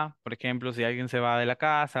se va, por ejemplo, si alguien se va de la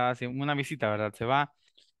casa, si una visita, ¿verdad? Se va,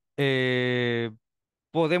 eh,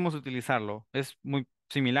 podemos utilizarlo. Es muy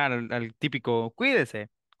similar al típico cuídese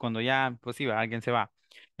cuando ya, pues sí, alguien se va.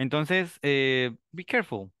 Entonces, be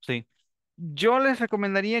careful, sí. Yo les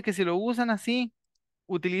recomendaría que si lo usan así,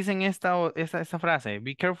 utilicen esta frase,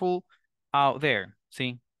 be careful out there,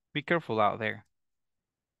 ¿sí? Be careful out there.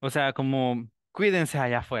 O sea, como cuídense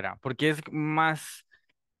allá afuera, porque es más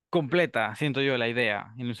completa, siento yo, la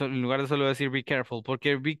idea, en lugar de solo decir be careful,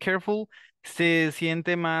 porque be careful se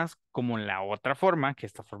siente más como la otra forma, que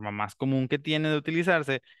es esta forma más común que tiene de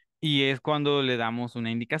utilizarse, y es cuando le damos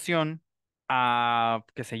una indicación a,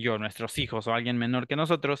 qué sé yo, nuestros hijos o alguien menor que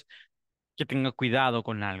nosotros que tenga cuidado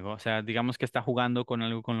con algo. O sea, digamos que está jugando con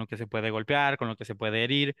algo con lo que se puede golpear, con lo que se puede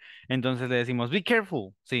herir. Entonces le decimos, be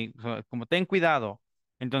careful. Sí, o sea, como ten cuidado.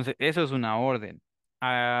 Entonces, eso es una orden.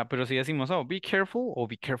 Pero si decimos, oh, be careful o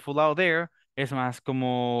be careful out there, es más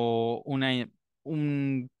como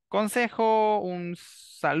un consejo, un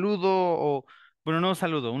saludo o, bueno, no un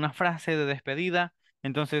saludo, una frase de despedida.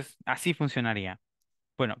 Entonces, así funcionaría.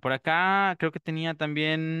 Bueno, por acá creo que tenía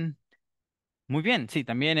también. Muy bien, sí,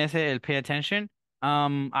 también ese, el pay attention.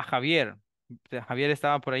 A Javier. Javier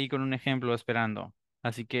estaba por ahí con un ejemplo esperando.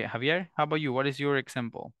 Así que, Javier, how about you? What is your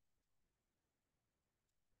example?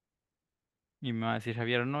 Y me va a decir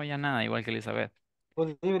Javier, no, ya nada, igual que Elizabeth.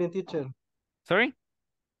 Good evening, teacher. Sorry?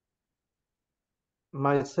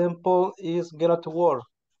 My example is get up to work.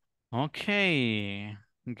 Okay.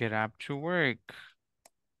 Get up to work.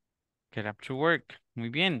 Get up to work. Muy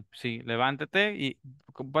bien. Sí, levántate y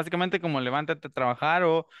básicamente como levántate a trabajar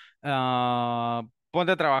o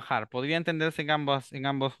ponte a trabajar. Podría entenderse en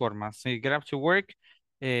ambas formas. Sí, get up to work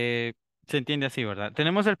se entiende así, ¿verdad?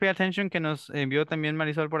 Tenemos el pay attention que nos envió también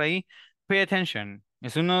Marisol por ahí. Pay attention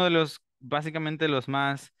es uno de los, básicamente los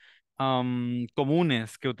más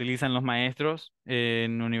comunes que utilizan los maestros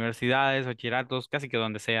en universidades, bachilleratos, casi que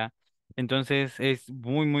donde sea. Entonces es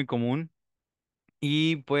muy, muy común.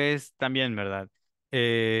 Y pues también, ¿verdad?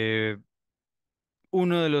 Eh,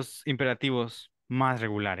 uno de los imperativos más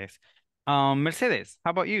regulares. Mercedes,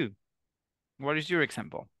 how about you? What is your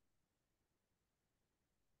example?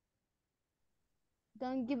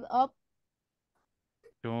 Don't give up.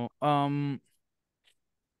 So,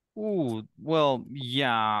 well,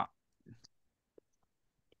 yeah.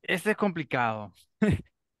 Este es complicado.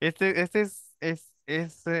 Este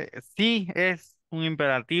sí es un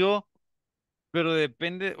imperativo, pero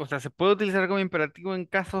depende, o sea, se puede utilizar como imperativo en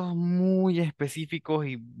casos muy específicos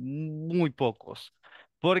y muy pocos.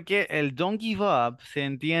 Porque el don't give up se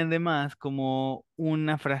entiende más como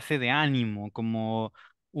una frase de ánimo, como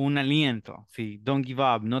un aliento. Sí, don't give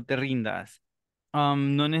up, no te rindas.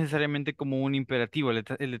 No necesariamente como un imperativo. El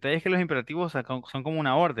detalle es que los imperativos son como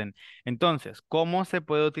una orden. Entonces, ¿cómo se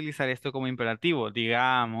puede utilizar esto como imperativo?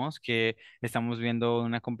 Digamos que estamos viendo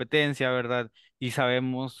una competencia, ¿verdad? Y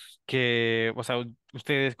sabemos que, o sea,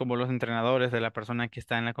 ustedes como los entrenadores de la persona que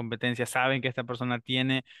está en la competencia saben que esta persona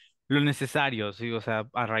tiene lo necesario, ¿sí? O sea,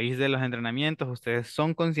 a raíz de los entrenamientos, ustedes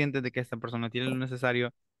son conscientes de que esta persona tiene lo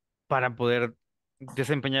necesario para poder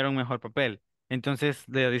desempeñar un mejor papel. Entonces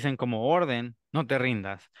le dicen como orden, no te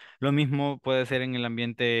rindas. Lo mismo puede ser en el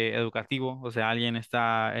ambiente educativo, o sea, alguien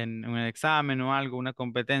está en un examen o algo, una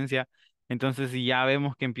competencia, entonces si ya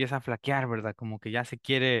vemos que empieza a flaquear, ¿verdad? Como que ya se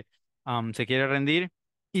quiere rendir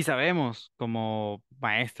y sabemos como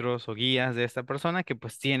maestros o guías de esta persona que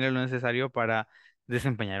pues tiene lo necesario para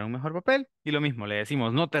desempeñar un mejor papel y lo mismo, le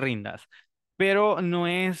decimos, no te rindas, pero no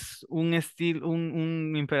es un estilo,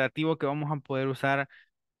 un imperativo que vamos a poder usar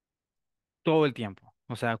todo el tiempo.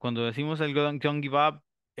 O sea, cuando decimos el don't give up,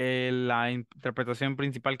 la interpretación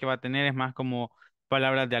principal que va a tener es más como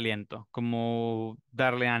palabras de aliento, como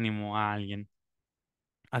darle ánimo a alguien.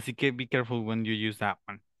 Así que be careful when you use that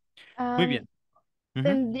one. Muy Am, bien.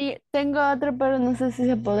 Ujú. Tengo otro, pero no sé si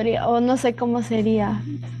se podría, o no sé cómo sería.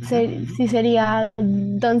 Si sería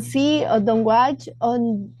don't see o don't watch o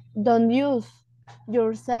don't use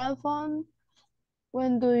your cell phone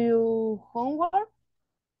when do you homework.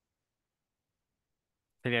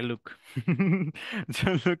 Sería look.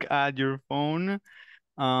 Don't look at your phone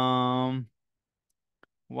um,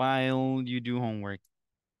 while you do homework.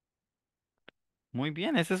 Muy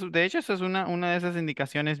bien, de hecho, esa es una de esas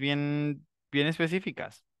indicaciones bien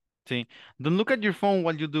específicas. Sí. Don't look at your phone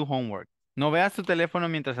while you do homework. No veas tu teléfono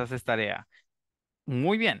mientras haces tarea.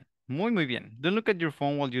 Muy bien, muy bien. Don't look at your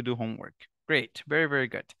phone while you do homework. Great, very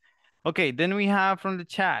good. Okay, then we have from the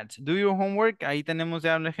chat, do your homework. Ahí tenemos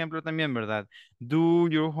ya un ejemplo también, ¿verdad? Do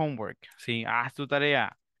your homework. Sí, haz tu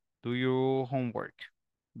tarea. Do your homework.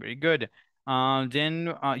 Very good.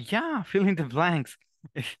 Then, yeah, fill in the blanks.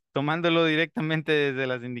 Tomándolo directamente desde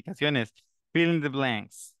las indicaciones. Fill in the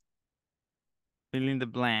blanks. Fill in the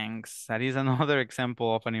blanks. That is another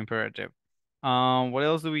example of an imperative. What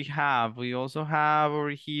else do we have? We also have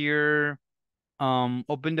over here,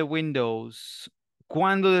 open the windows.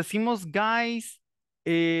 Cuando decimos guys,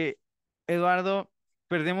 Eduardo,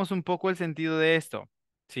 perdemos un poco el sentido de esto.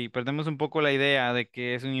 Sí, perdemos un poco la idea de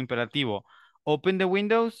que es un imperativo. Open the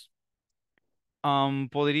windows,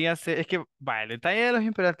 podría ser, es que, el detalle de los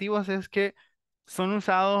imperativos es que son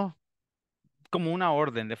usados como una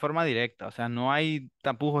orden, de forma directa. O sea, no hay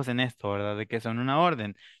tapujos en esto, ¿verdad? De que son una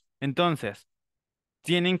orden. Entonces,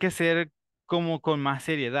 tienen que ser como con más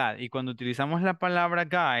seriedad. Y cuando utilizamos la palabra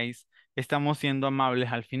guys, estamos siendo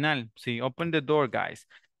amables al final. Sí, open the door, guys.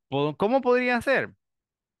 ¿Cómo podría ser?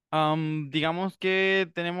 Digamos que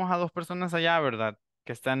tenemos a dos personas allá, ¿verdad?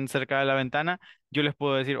 Que están cerca de la ventana. Yo les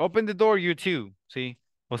puedo decir, open the door, you two, ¿sí?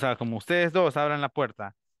 O sea, como ustedes dos abran la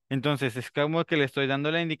puerta. Entonces, es como que le estoy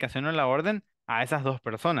dando la indicación o la orden a esas dos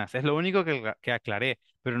personas. Es lo único que aclaré,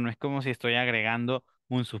 pero no es como si estoy agregando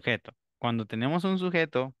un sujeto. Cuando tenemos un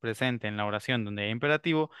sujeto presente en la oración donde hay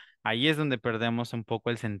imperativo, ahí es donde perdemos un poco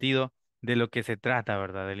el sentido de lo que se trata,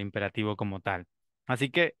 ¿verdad? Del imperativo como tal.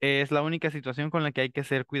 Así que es la única situación con la que hay que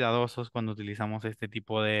ser cuidadosos cuando utilizamos este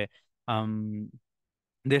tipo am,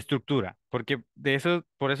 de estructura, porque de eso,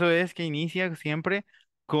 por eso es que inicia siempre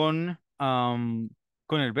con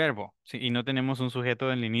el verbo, ¿sí? Y no tenemos un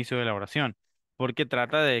sujeto en el inicio de la oración, porque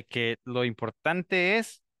trata de que lo importante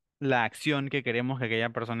es la acción que queremos que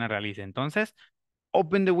aquella persona realice. Entonces,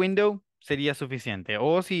 open the window sería suficiente.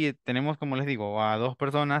 O si tenemos, como les digo, a dos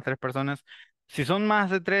personas, tres personas, si son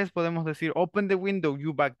más de tres, podemos decir open the window,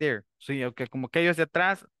 you back there. Sí, que como que ellos de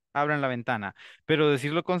atrás abran la ventana, pero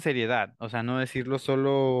decirlo con seriedad, o sea, no decirlo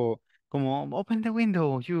solo como open the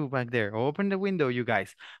window, you back there, o open the window, you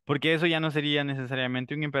guys, porque eso ya no sería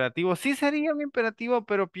necesariamente un imperativo. Sí sería un imperativo,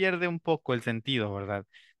 pero pierde un poco el sentido, ¿verdad?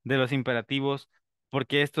 De los imperativos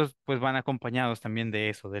porque estos pues van acompañados también de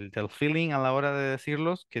eso, del feeling a la hora de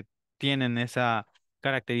decirlos, que tienen esa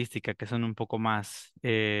característica que son un poco más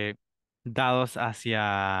dados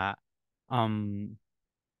um,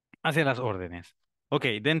 hacia las órdenes. Ok,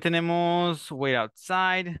 then tenemos wait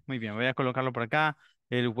outside. Muy bien, voy a colocarlo por acá.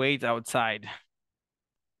 El wait outside.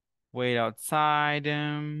 Wait outside.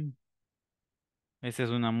 Esa es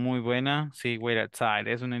una muy buena. Sí, wait outside.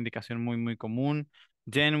 Es una indicación muy, muy común.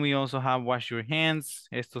 Then we also have wash your hands.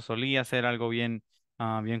 Esto solía ser algo bien,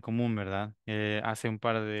 bien común, ¿verdad? Hace un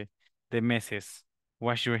par de meses.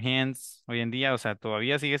 Wash your hands. Hoy en día, o sea,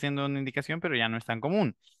 todavía sigue siendo una indicación, pero ya no es tan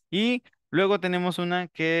común. Y luego tenemos una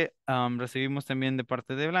que recibimos también de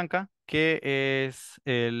parte de Blanca, que es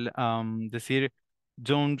el decir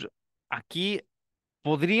don't. Aquí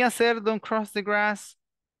podría ser don't cross the grass,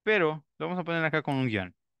 pero lo vamos a poner acá con un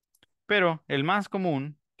guión. Pero el más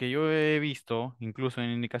común que yo he visto, incluso en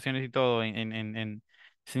indicaciones y todo, en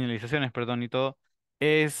señalizaciones, perdón, y todo,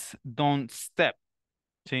 es don't step.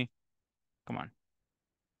 ¿Sí? Come on.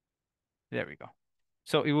 There we go.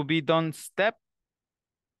 So it will be don't step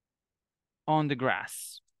on the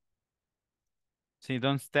grass. Sí,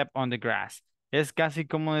 don't step on the grass. Es casi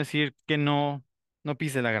como decir que no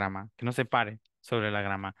pise la grama, que no se pare sobre la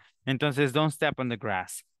grama. Entonces, don't step on the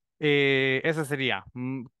grass. Esa sería,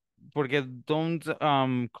 porque don't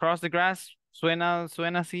cross the grass suena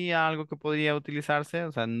así a algo que podría utilizarse,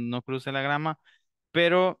 o sea, no cruce la grama,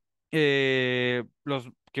 pero lo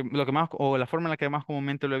que más, o la forma en la que más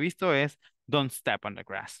comúnmente lo he visto es don't step on the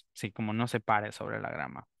grass, sí, como no se pare sobre la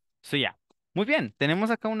grama. So, ya. Muy bien,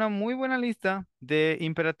 tenemos acá una muy buena lista de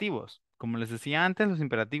imperativos. Como les decía antes, los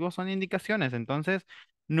imperativos son indicaciones, entonces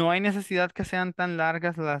no hay necesidad que sean tan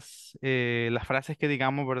largas las frases que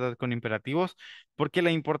digamos, ¿verdad? Con imperativos, porque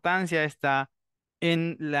la importancia está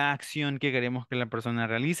en la acción que queremos que la persona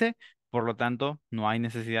realice, por lo tanto, no hay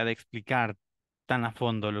necesidad de explicar tan a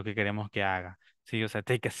fondo lo que queremos que haga. Sí, o sea,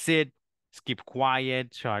 take a sit, keep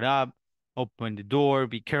quiet, shut up, open the door,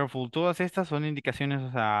 be careful, todas estas son indicaciones,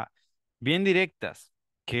 o sea, bien directas,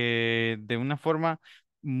 que de una forma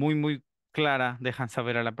muy, muy clara dejan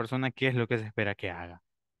saber a la persona qué es lo que se espera que haga.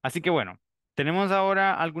 Así que bueno, ¿tenemos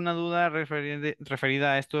ahora alguna duda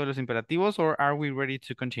referida a esto de los imperativos or are we ready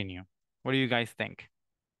to continue? What do you guys think?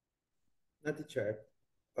 No, teacher.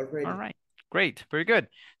 All Already. right, great, very good.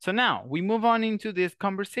 So now we move on into this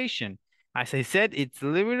conversation. As I said, it's a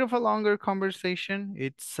little bit of a longer conversation.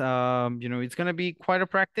 It's it's gonna be quite a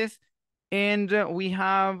practice, and we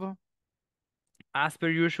have, as per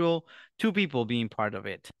usual, two people being part of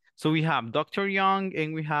it. So we have Dr. Young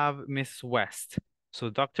and we have Miss West. So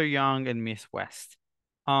Dr. Young and Miss West.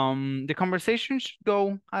 The conversation should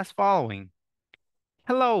go as following.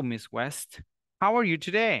 Hello, Miss West. How are you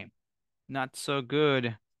today? Not so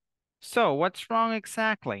good. So what's wrong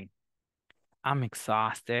exactly? I'm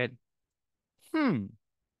exhausted.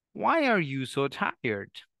 Why are you so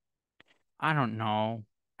tired? I don't know.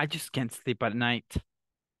 I just can't sleep at night.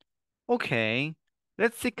 Okay,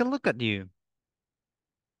 let's take a look at you.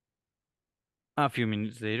 A few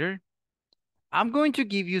minutes later, I'm going to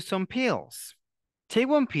give you some pills. Take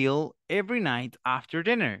one pill every night after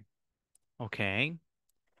dinner. Okay.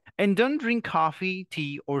 And don't drink coffee,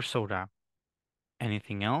 tea, or soda.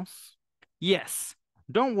 Anything else? Yes,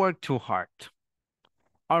 don't work too hard.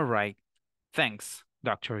 All right. Thanks,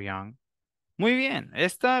 Dr. Young. Muy bien.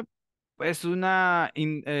 Esta es una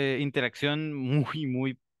interacción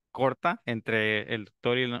muy corta entre el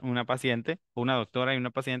doctor y una paciente, una doctora y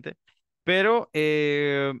una paciente, pero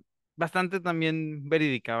bastante también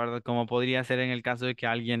verídica, ¿verdad? Como podría ser en el caso de que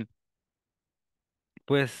alguien,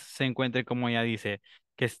 pues, se encuentre, como ella dice,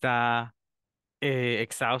 que está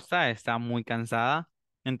exhausta, está muy cansada.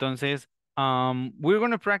 Entonces, we're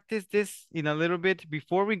going to practice this in a little bit.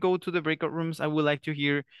 Before we go to the breakout rooms, I would like to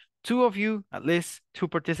hear two of you, at least two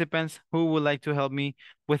participants, who would like to help me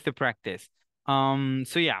with the practice.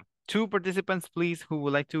 So yeah, two participants, please, who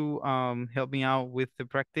would like to help me out with the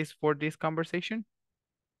practice for this conversation.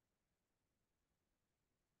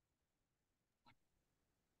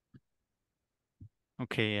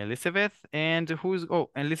 Okay, Elizabeth, and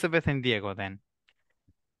Elizabeth and Diego then.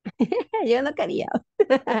 Yo no quería.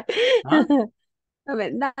 ¿Ah? A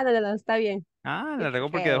ver, no, está bien. Ah, la It's regó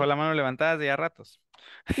porque dejó okay. la mano levantada hace ya ratos.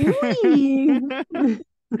 Uy.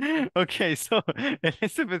 Okay, so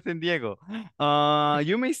Elizabeth and Diego,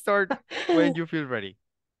 you may start when you feel ready.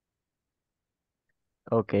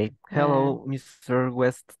 Okay. Hello, Mr.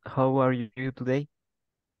 West. How are you today?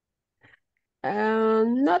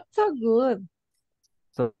 Not so good.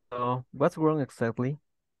 So, what's wrong exactly?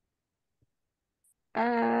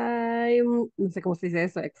 No sé cómo se dice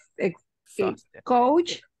eso. Exhausted.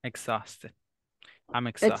 Coach. Exhausted. I'm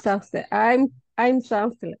exhausted. Exhausted. I'm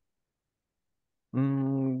exhausted.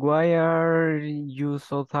 Why are you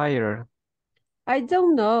so tired? I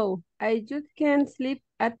don't know. I just can't sleep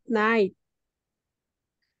at night.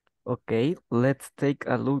 Okay, let's take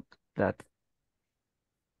a look at that.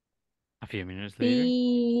 A few minutes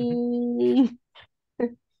later.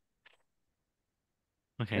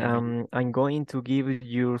 Okay. I'm going to give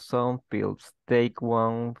you some pills. Take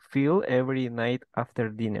one pill every night after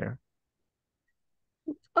dinner.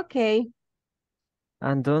 Okay.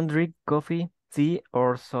 And don't drink coffee, tea,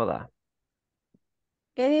 or soda.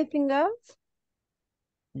 Anything else?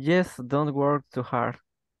 Yes, don't work too hard.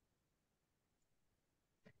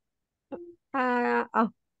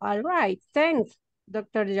 All right. Thanks,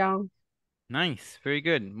 Dr. Young. Nice, very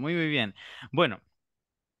good. Muy bien. Bueno,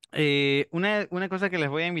 una cosa que les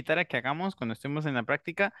voy a invitar a que hagamos cuando estemos en la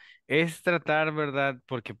práctica es tratar, ¿verdad?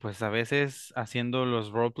 Porque pues a veces haciendo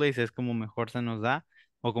los roleplays es como mejor se nos da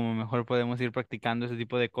o como mejor podemos ir practicando ese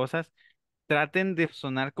tipo de cosas. Traten de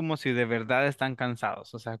sonar como si de verdad están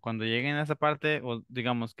cansados. O sea, cuando lleguen a esa parte, o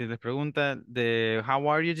digamos que les pregunta de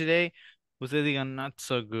How are you today? Ustedes digan not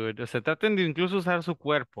so good. O sea, traten de incluso usar su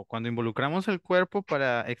cuerpo. Cuando involucramos el cuerpo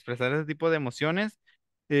para expresar ese tipo de emociones,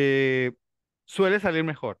 eh, suele salir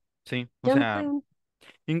mejor, ¿sí?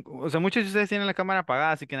 O sea, muchos de ustedes tienen la cámara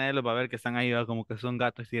apagada, así que nadie los va a ver que están ahí como que son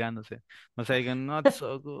gatos tirándose. O sea, digan, not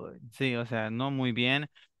so good. Sí, o sea, no muy bien.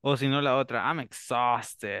 O si no, la otra, I'm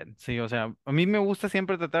exhausted. Sí, o sea, a mí me gusta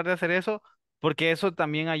siempre tratar de hacer eso porque eso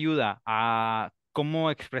también ayuda a cómo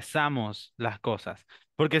expresamos las cosas.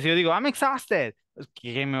 Porque si yo digo, I'm exhausted, pues,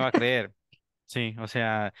 ¿quién me va a creer? Sí, o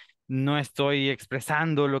sea, no estoy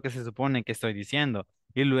expresando lo que se supone que estoy diciendo.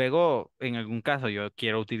 Y luego, en algún caso, yo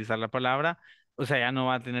quiero utilizar la palabra, o sea, ya no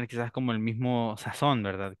va a tener quizás como el mismo sazón,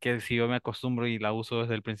 ¿verdad? Que si yo me acostumbro y la uso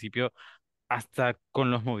desde el principio, hasta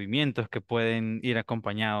con los movimientos que pueden ir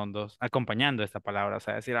acompañando esta palabra, o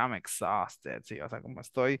sea, decir, I'm exhausted, sí, o sea, como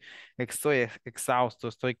estoy exhausto,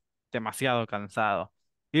 estoy demasiado cansado.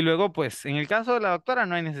 Y luego, pues, en el caso de la doctora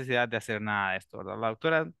no hay necesidad de hacer nada de esto, ¿verdad? La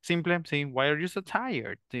doctora simple, sí, why are you so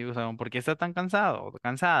tired? Sí, o sea, ¿por qué está tan cansado o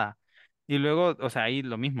cansada? Y luego, o sea, ahí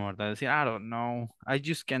lo mismo, ¿verdad? Decir, I don't know, I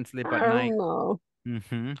just can't sleep at I night. don't know.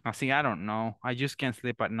 Ujú, así, I don't know, I just can't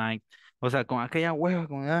sleep at night. O sea, con aquella hueva,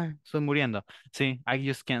 como, ay, estoy muriendo. Sí, I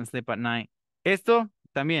just can't sleep at night. Esto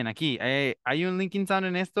también aquí, hay un linking sound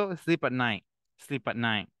en esto, sleep at night, sleep at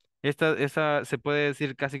night. Esa se puede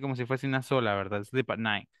decir casi como si fuese una sola, ¿verdad? Sleep at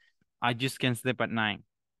night. I just can't sleep at night.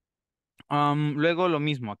 Luego lo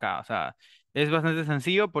mismo acá, o sea, es bastante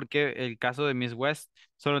sencillo porque el caso de Miss West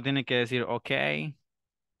solo tiene que decir, ok,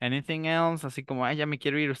 anything else, así como, ay, ya me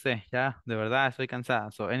quiero ir usted, ya, de verdad, estoy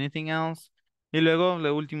cansada. So, anything else. Y luego,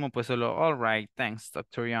 lo último, pues solo, all right, thanks,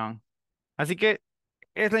 Dr. Young. Así que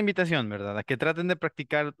es la invitación, ¿verdad? A que traten de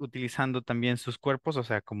practicar utilizando también sus cuerpos, o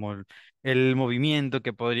sea, como el movimiento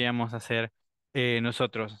que podríamos hacer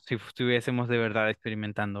nosotros si estuviésemos de verdad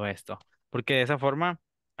experimentando esto. Porque de esa forma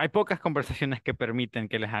hay pocas conversaciones que permiten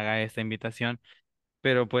que les haga esta invitación,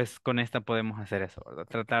 pero pues con esta podemos hacer eso, ¿verdad?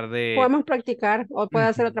 Tratar de... Podemos practicar o puede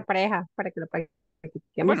hacer Ujú. otra pareja para que lo practiquemos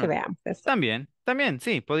y Bueno, veamos eso. también,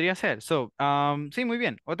 sí, podría ser. So, sí, muy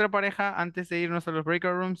bien. Otra pareja antes de irnos a los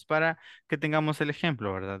breakout rooms para que tengamos el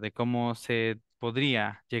ejemplo, ¿verdad? De cómo se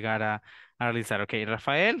podría llegar a realizar. Ok,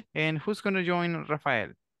 Rafael, and who's gonna join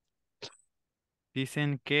Rafael?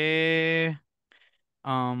 Dicen que,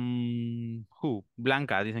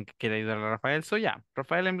 Blanca, dicen que quiere ayudar a Rafael. So, ya,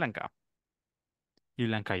 Rafael en Blanca. Y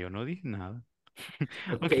Blanca, yo no dije nada.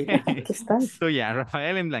 Okay, Okay, Aquí está. so yeah,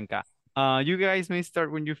 Rafael en Blanca. You guys may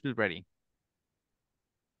start when you feel ready.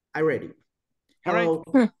 I'm ready. All right. Hello.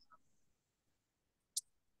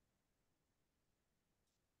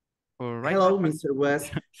 All right, Hello, Rafael. Mr.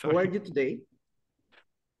 West. How are Sorry. you today?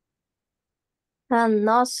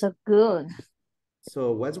 Not so good.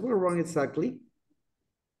 So what's going wrong exactly?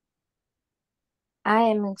 I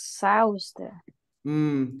am exhausted.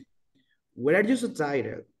 Why are you so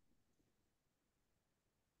tired?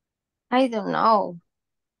 I don't know.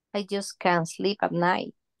 I just can't sleep at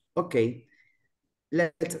night. Okay,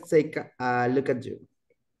 let's take a look at you.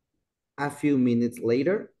 A few minutes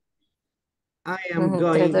later, I am 3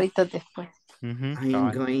 going horitas después. I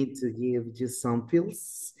am Cabal. going to give you some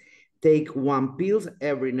pills. Take one pill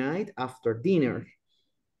every night after dinner.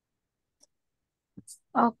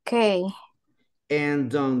 Okay. And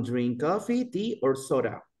don't drink coffee, tea, or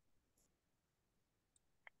soda.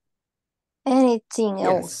 Anything Yes,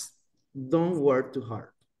 else? don't work too hard.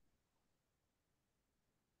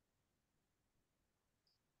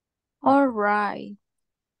 All right.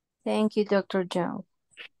 Thank you, Dr. John.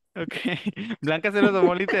 Ok, Blanca se lo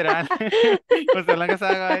tomó literal. O sea, Blanca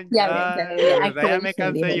estaba, Ya ves, ya ay, ves, de ya. verdad ya me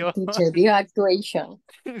Actuation, dijo cansé el yo. teacher, dijo actuation.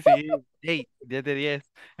 Sí, hey, 10 de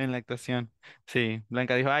 10 en la actuación. Sí,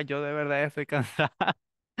 Blanca dijo, ay, yo de verdad estoy cansada.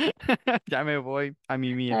 Ya me voy a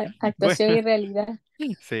mi mía. Bueno, Actuación y realidad.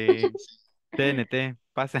 sí. TNT,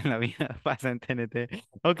 pasa en la vida, pasa en TNT.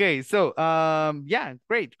 Okay, so, yeah,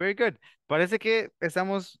 great, very good. Parece que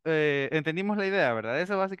entendimos la idea, ¿verdad?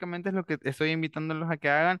 Eso básicamente es lo que estoy invitándolos a que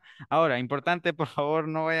hagan. Ahora, importante, por favor,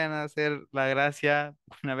 no vayan a hacer la gracia.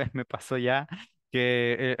 Una vez me pasó ya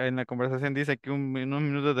que en la conversación dice que unos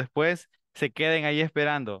minutos después se queden ahí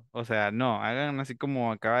esperando. O sea, no, hagan así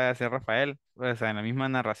como acaba de hacer Rafael. O sea, en la misma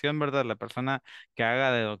narración, ¿verdad? La persona que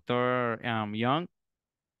haga de doctor Young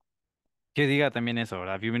que diga también eso,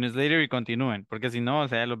 ¿verdad? A few minutes later y continúen, porque si no, o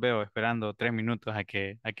sea, ya los veo esperando 3 minutos a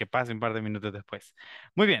que pase un par de minutos después.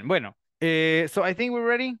 Muy bien, bueno, so I think we're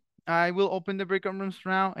ready. I will open the breakout rooms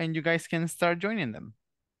now and you guys can start joining them.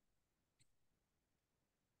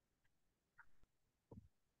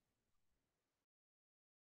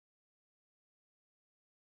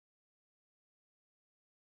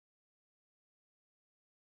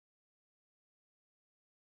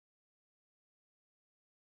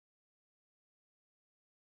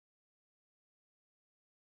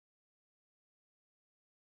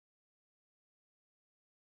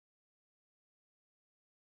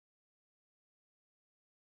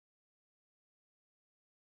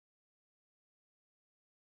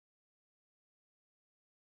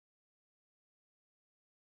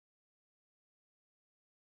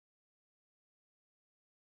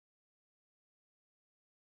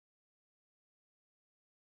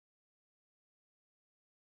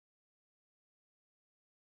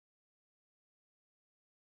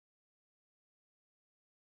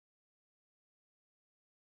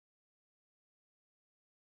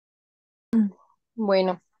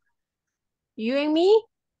 Bueno, You and me?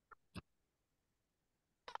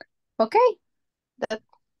 ok.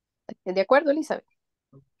 De acuerdo, Elizabeth.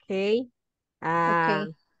 Okay.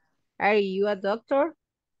 Ok. Are you a doctor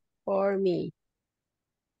or me?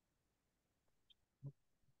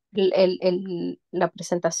 La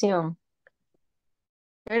presentación.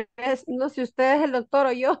 No sé si usted es el doctor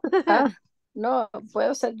o yo. No,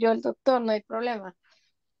 puedo ser yo el doctor, no hay problema.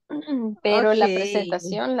 Pero la Okay.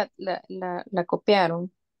 presentación la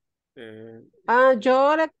copiaron.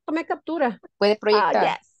 Yo le tomé captura. Puede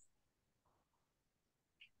proyectar. Yes.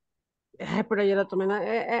 Pero yo lo tomé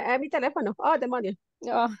en mi teléfono. Oh, demonios.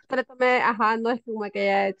 Oh, Pero tomé, ajá, no es como que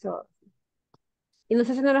haya hecho. Y no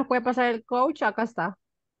sé si no nos puede pasar el coach. Acá está.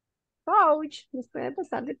 Coach, ¿nos puede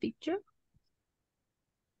pasar de picture?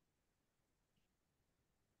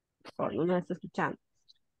 Por no nos está escuchando.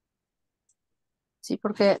 sí,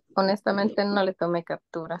 porque honestamente no le tomé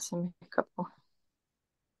captura, se me escapó.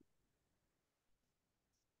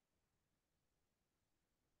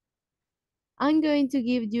 I'm going to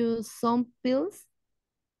give you some pills.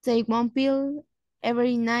 Take one pill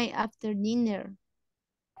every night after dinner.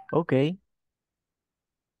 Okay.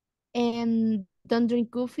 And don't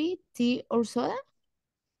drink coffee, tea, or soda?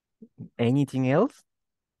 Anything else?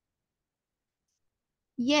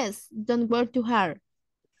 Yes, don't work too hard.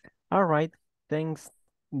 All right. Thanks,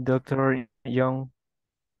 Dr. Young.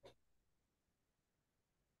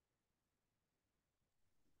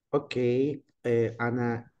 Ok,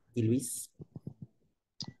 Ana y Luis.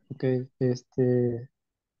 Ok, yo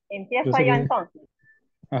Empiezo sé yo que, entonces.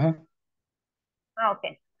 ajá, Ok.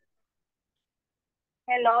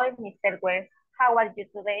 Hello, Mr. West. How are you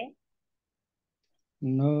today?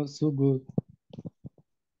 no so good.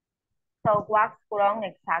 So what's wrong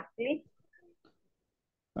exactly?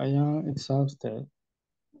 I am exhausted.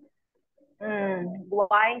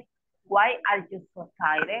 Why are you so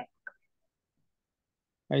tired?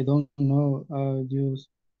 I don't know, I just,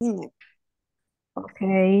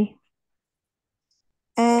 Okay.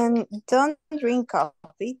 And don't drink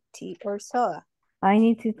coffee, tea, or soda. I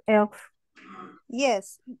need it else.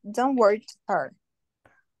 Yes, don't work too hard.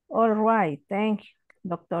 All right, thank you,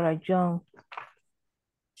 Dr. John.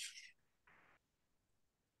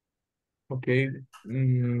 Ok,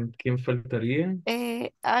 ¿quién faltaría?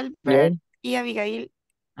 Albert y Abigail.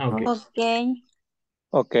 Ah, ok. Okay,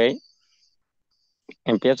 Ok,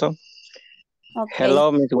 empiezo. okay.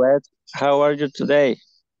 Hello, Miss West. How are you today?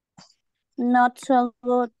 Not so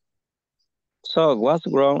good. So, what's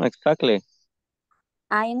wrong exactly?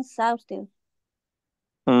 I am exhausted.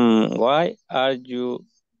 Why are you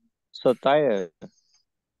so tired?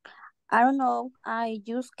 I don't know. I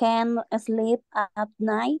just can't sleep at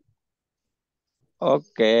night.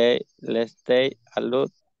 Okay, let's take a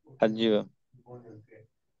look at you.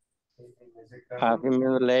 A few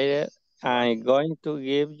minutes later, I'm going to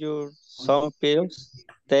give you some pills.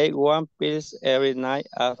 Take one pill every night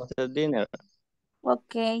after dinner.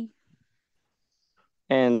 Okay.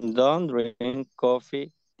 And don't drink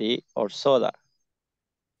coffee, tea, or soda.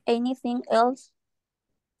 Anything else?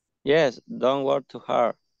 Yes, don't work too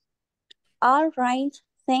hard. All right.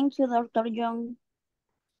 Thank you, Dr. John.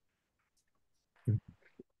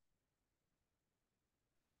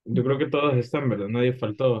 Yo creo que todos están, ¿verdad? Nadie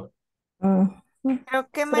faltó. Creo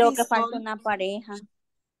que Creo que falta Marisol, una pareja.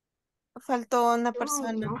 faltó una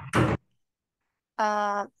persona.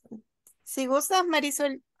 Ah, si gustas,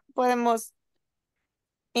 Marisol, podemos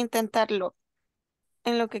intentarlo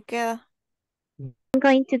en lo que queda. I'm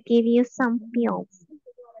going to give you some pills.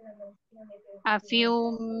 A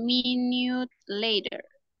few minutes later.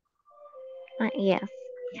 Yes.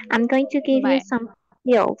 I'm going to give you Bye. some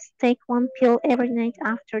pills. Take one pill every night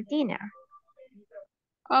after dinner.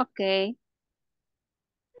 Okay.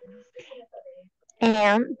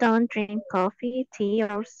 And don't drink coffee, tea,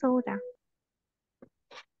 or soda.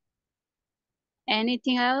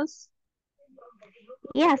 Anything else?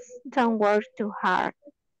 Yes, don't work too hard.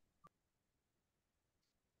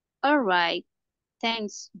 All right.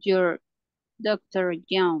 Thanks, your Dr.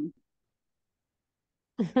 Young.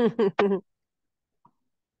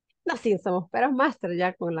 No, sí, somos pero máster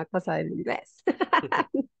ya con la cosa del inglés.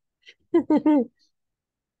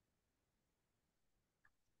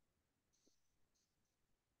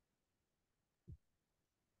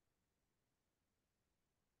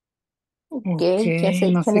 Ok, ya Ok,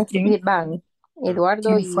 sé no sé quiénes quién. van. Eduardo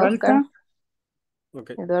 ¿Quién y Oscar. falta?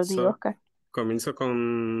 Okay, Eduardo y so Oscar. comienzo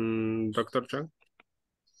con Dr. John.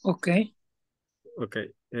 Ok.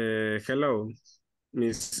 Okay, hello,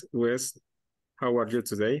 Miss West. How are you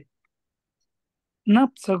today?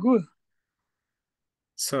 Not so good.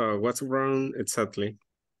 So, what's wrong exactly?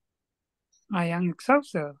 I am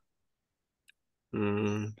exhausted.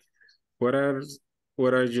 Mm, what are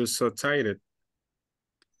what are you so tired?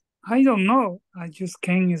 I don't know. I just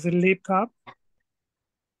can't sleep up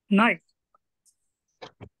night.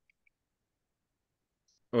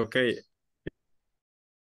 Okay,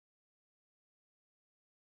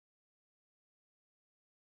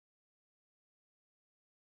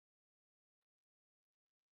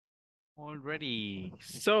 Already.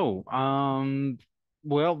 So,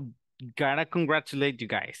 well, gotta congratulate you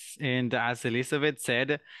guys. And as Elizabeth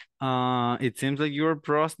said, it seems like you're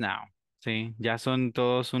pros now. Sí, ya son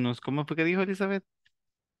todos unos, ¿cómo fue que dijo Elizabeth?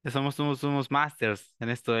 Ya somos unos masters en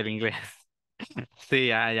esto del inglés. Sí,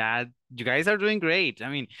 ya, you guys are doing great. I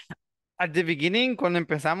mean, at the beginning, cuando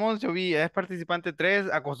empezamos, yo vi, es participante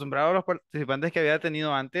 3 acostumbrado a los participantes que había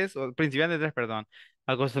tenido antes, o principiante 3 perdón,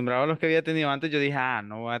 acostumbrado a los que había tenido antes, yo dije,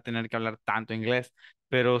 no voy a tener que hablar tanto inglés,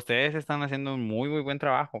 pero ustedes están haciendo un muy, muy buen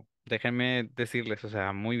trabajo, déjenme decirles, o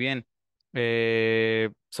sea, muy bien.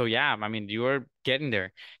 So yeah, I mean, you are getting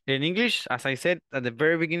there. In English, as I said at the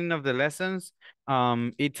very beginning of the lessons,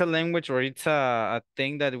 it's a language or it's a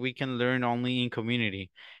thing that we can learn only in community.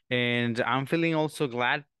 And I'm feeling also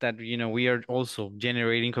glad that, we are also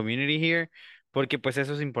generating community here, porque pues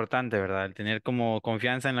eso es importante, ¿verdad? El tener como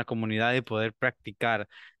confianza en la comunidad y poder practicar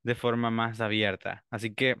de forma más abierta.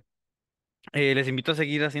 Así que les invito a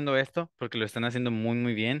seguir haciendo esto porque lo están haciendo muy,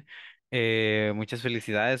 muy bien. Muchas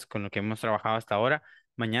felicidades con lo que hemos trabajado hasta ahora.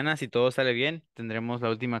 Mañana, si todo sale bien, tendremos la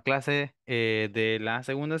última clase de la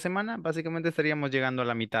segunda semana. Básicamente estaríamos llegando a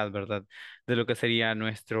la mitad, ¿verdad? De lo que sería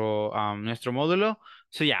nuestro módulo.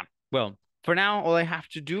 So yeah, well, for now, all I have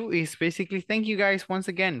to do is basically thank you guys once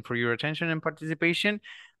again for your attention and participation.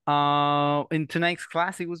 In tonight's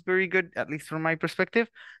class, it was very good, at least from my perspective.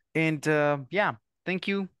 And yeah. Thank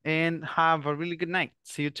you and have a really good night.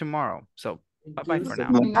 See you tomorrow. So bye-bye for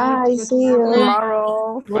now. Bye, see you.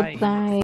 Tomorrow. Bye. Good night.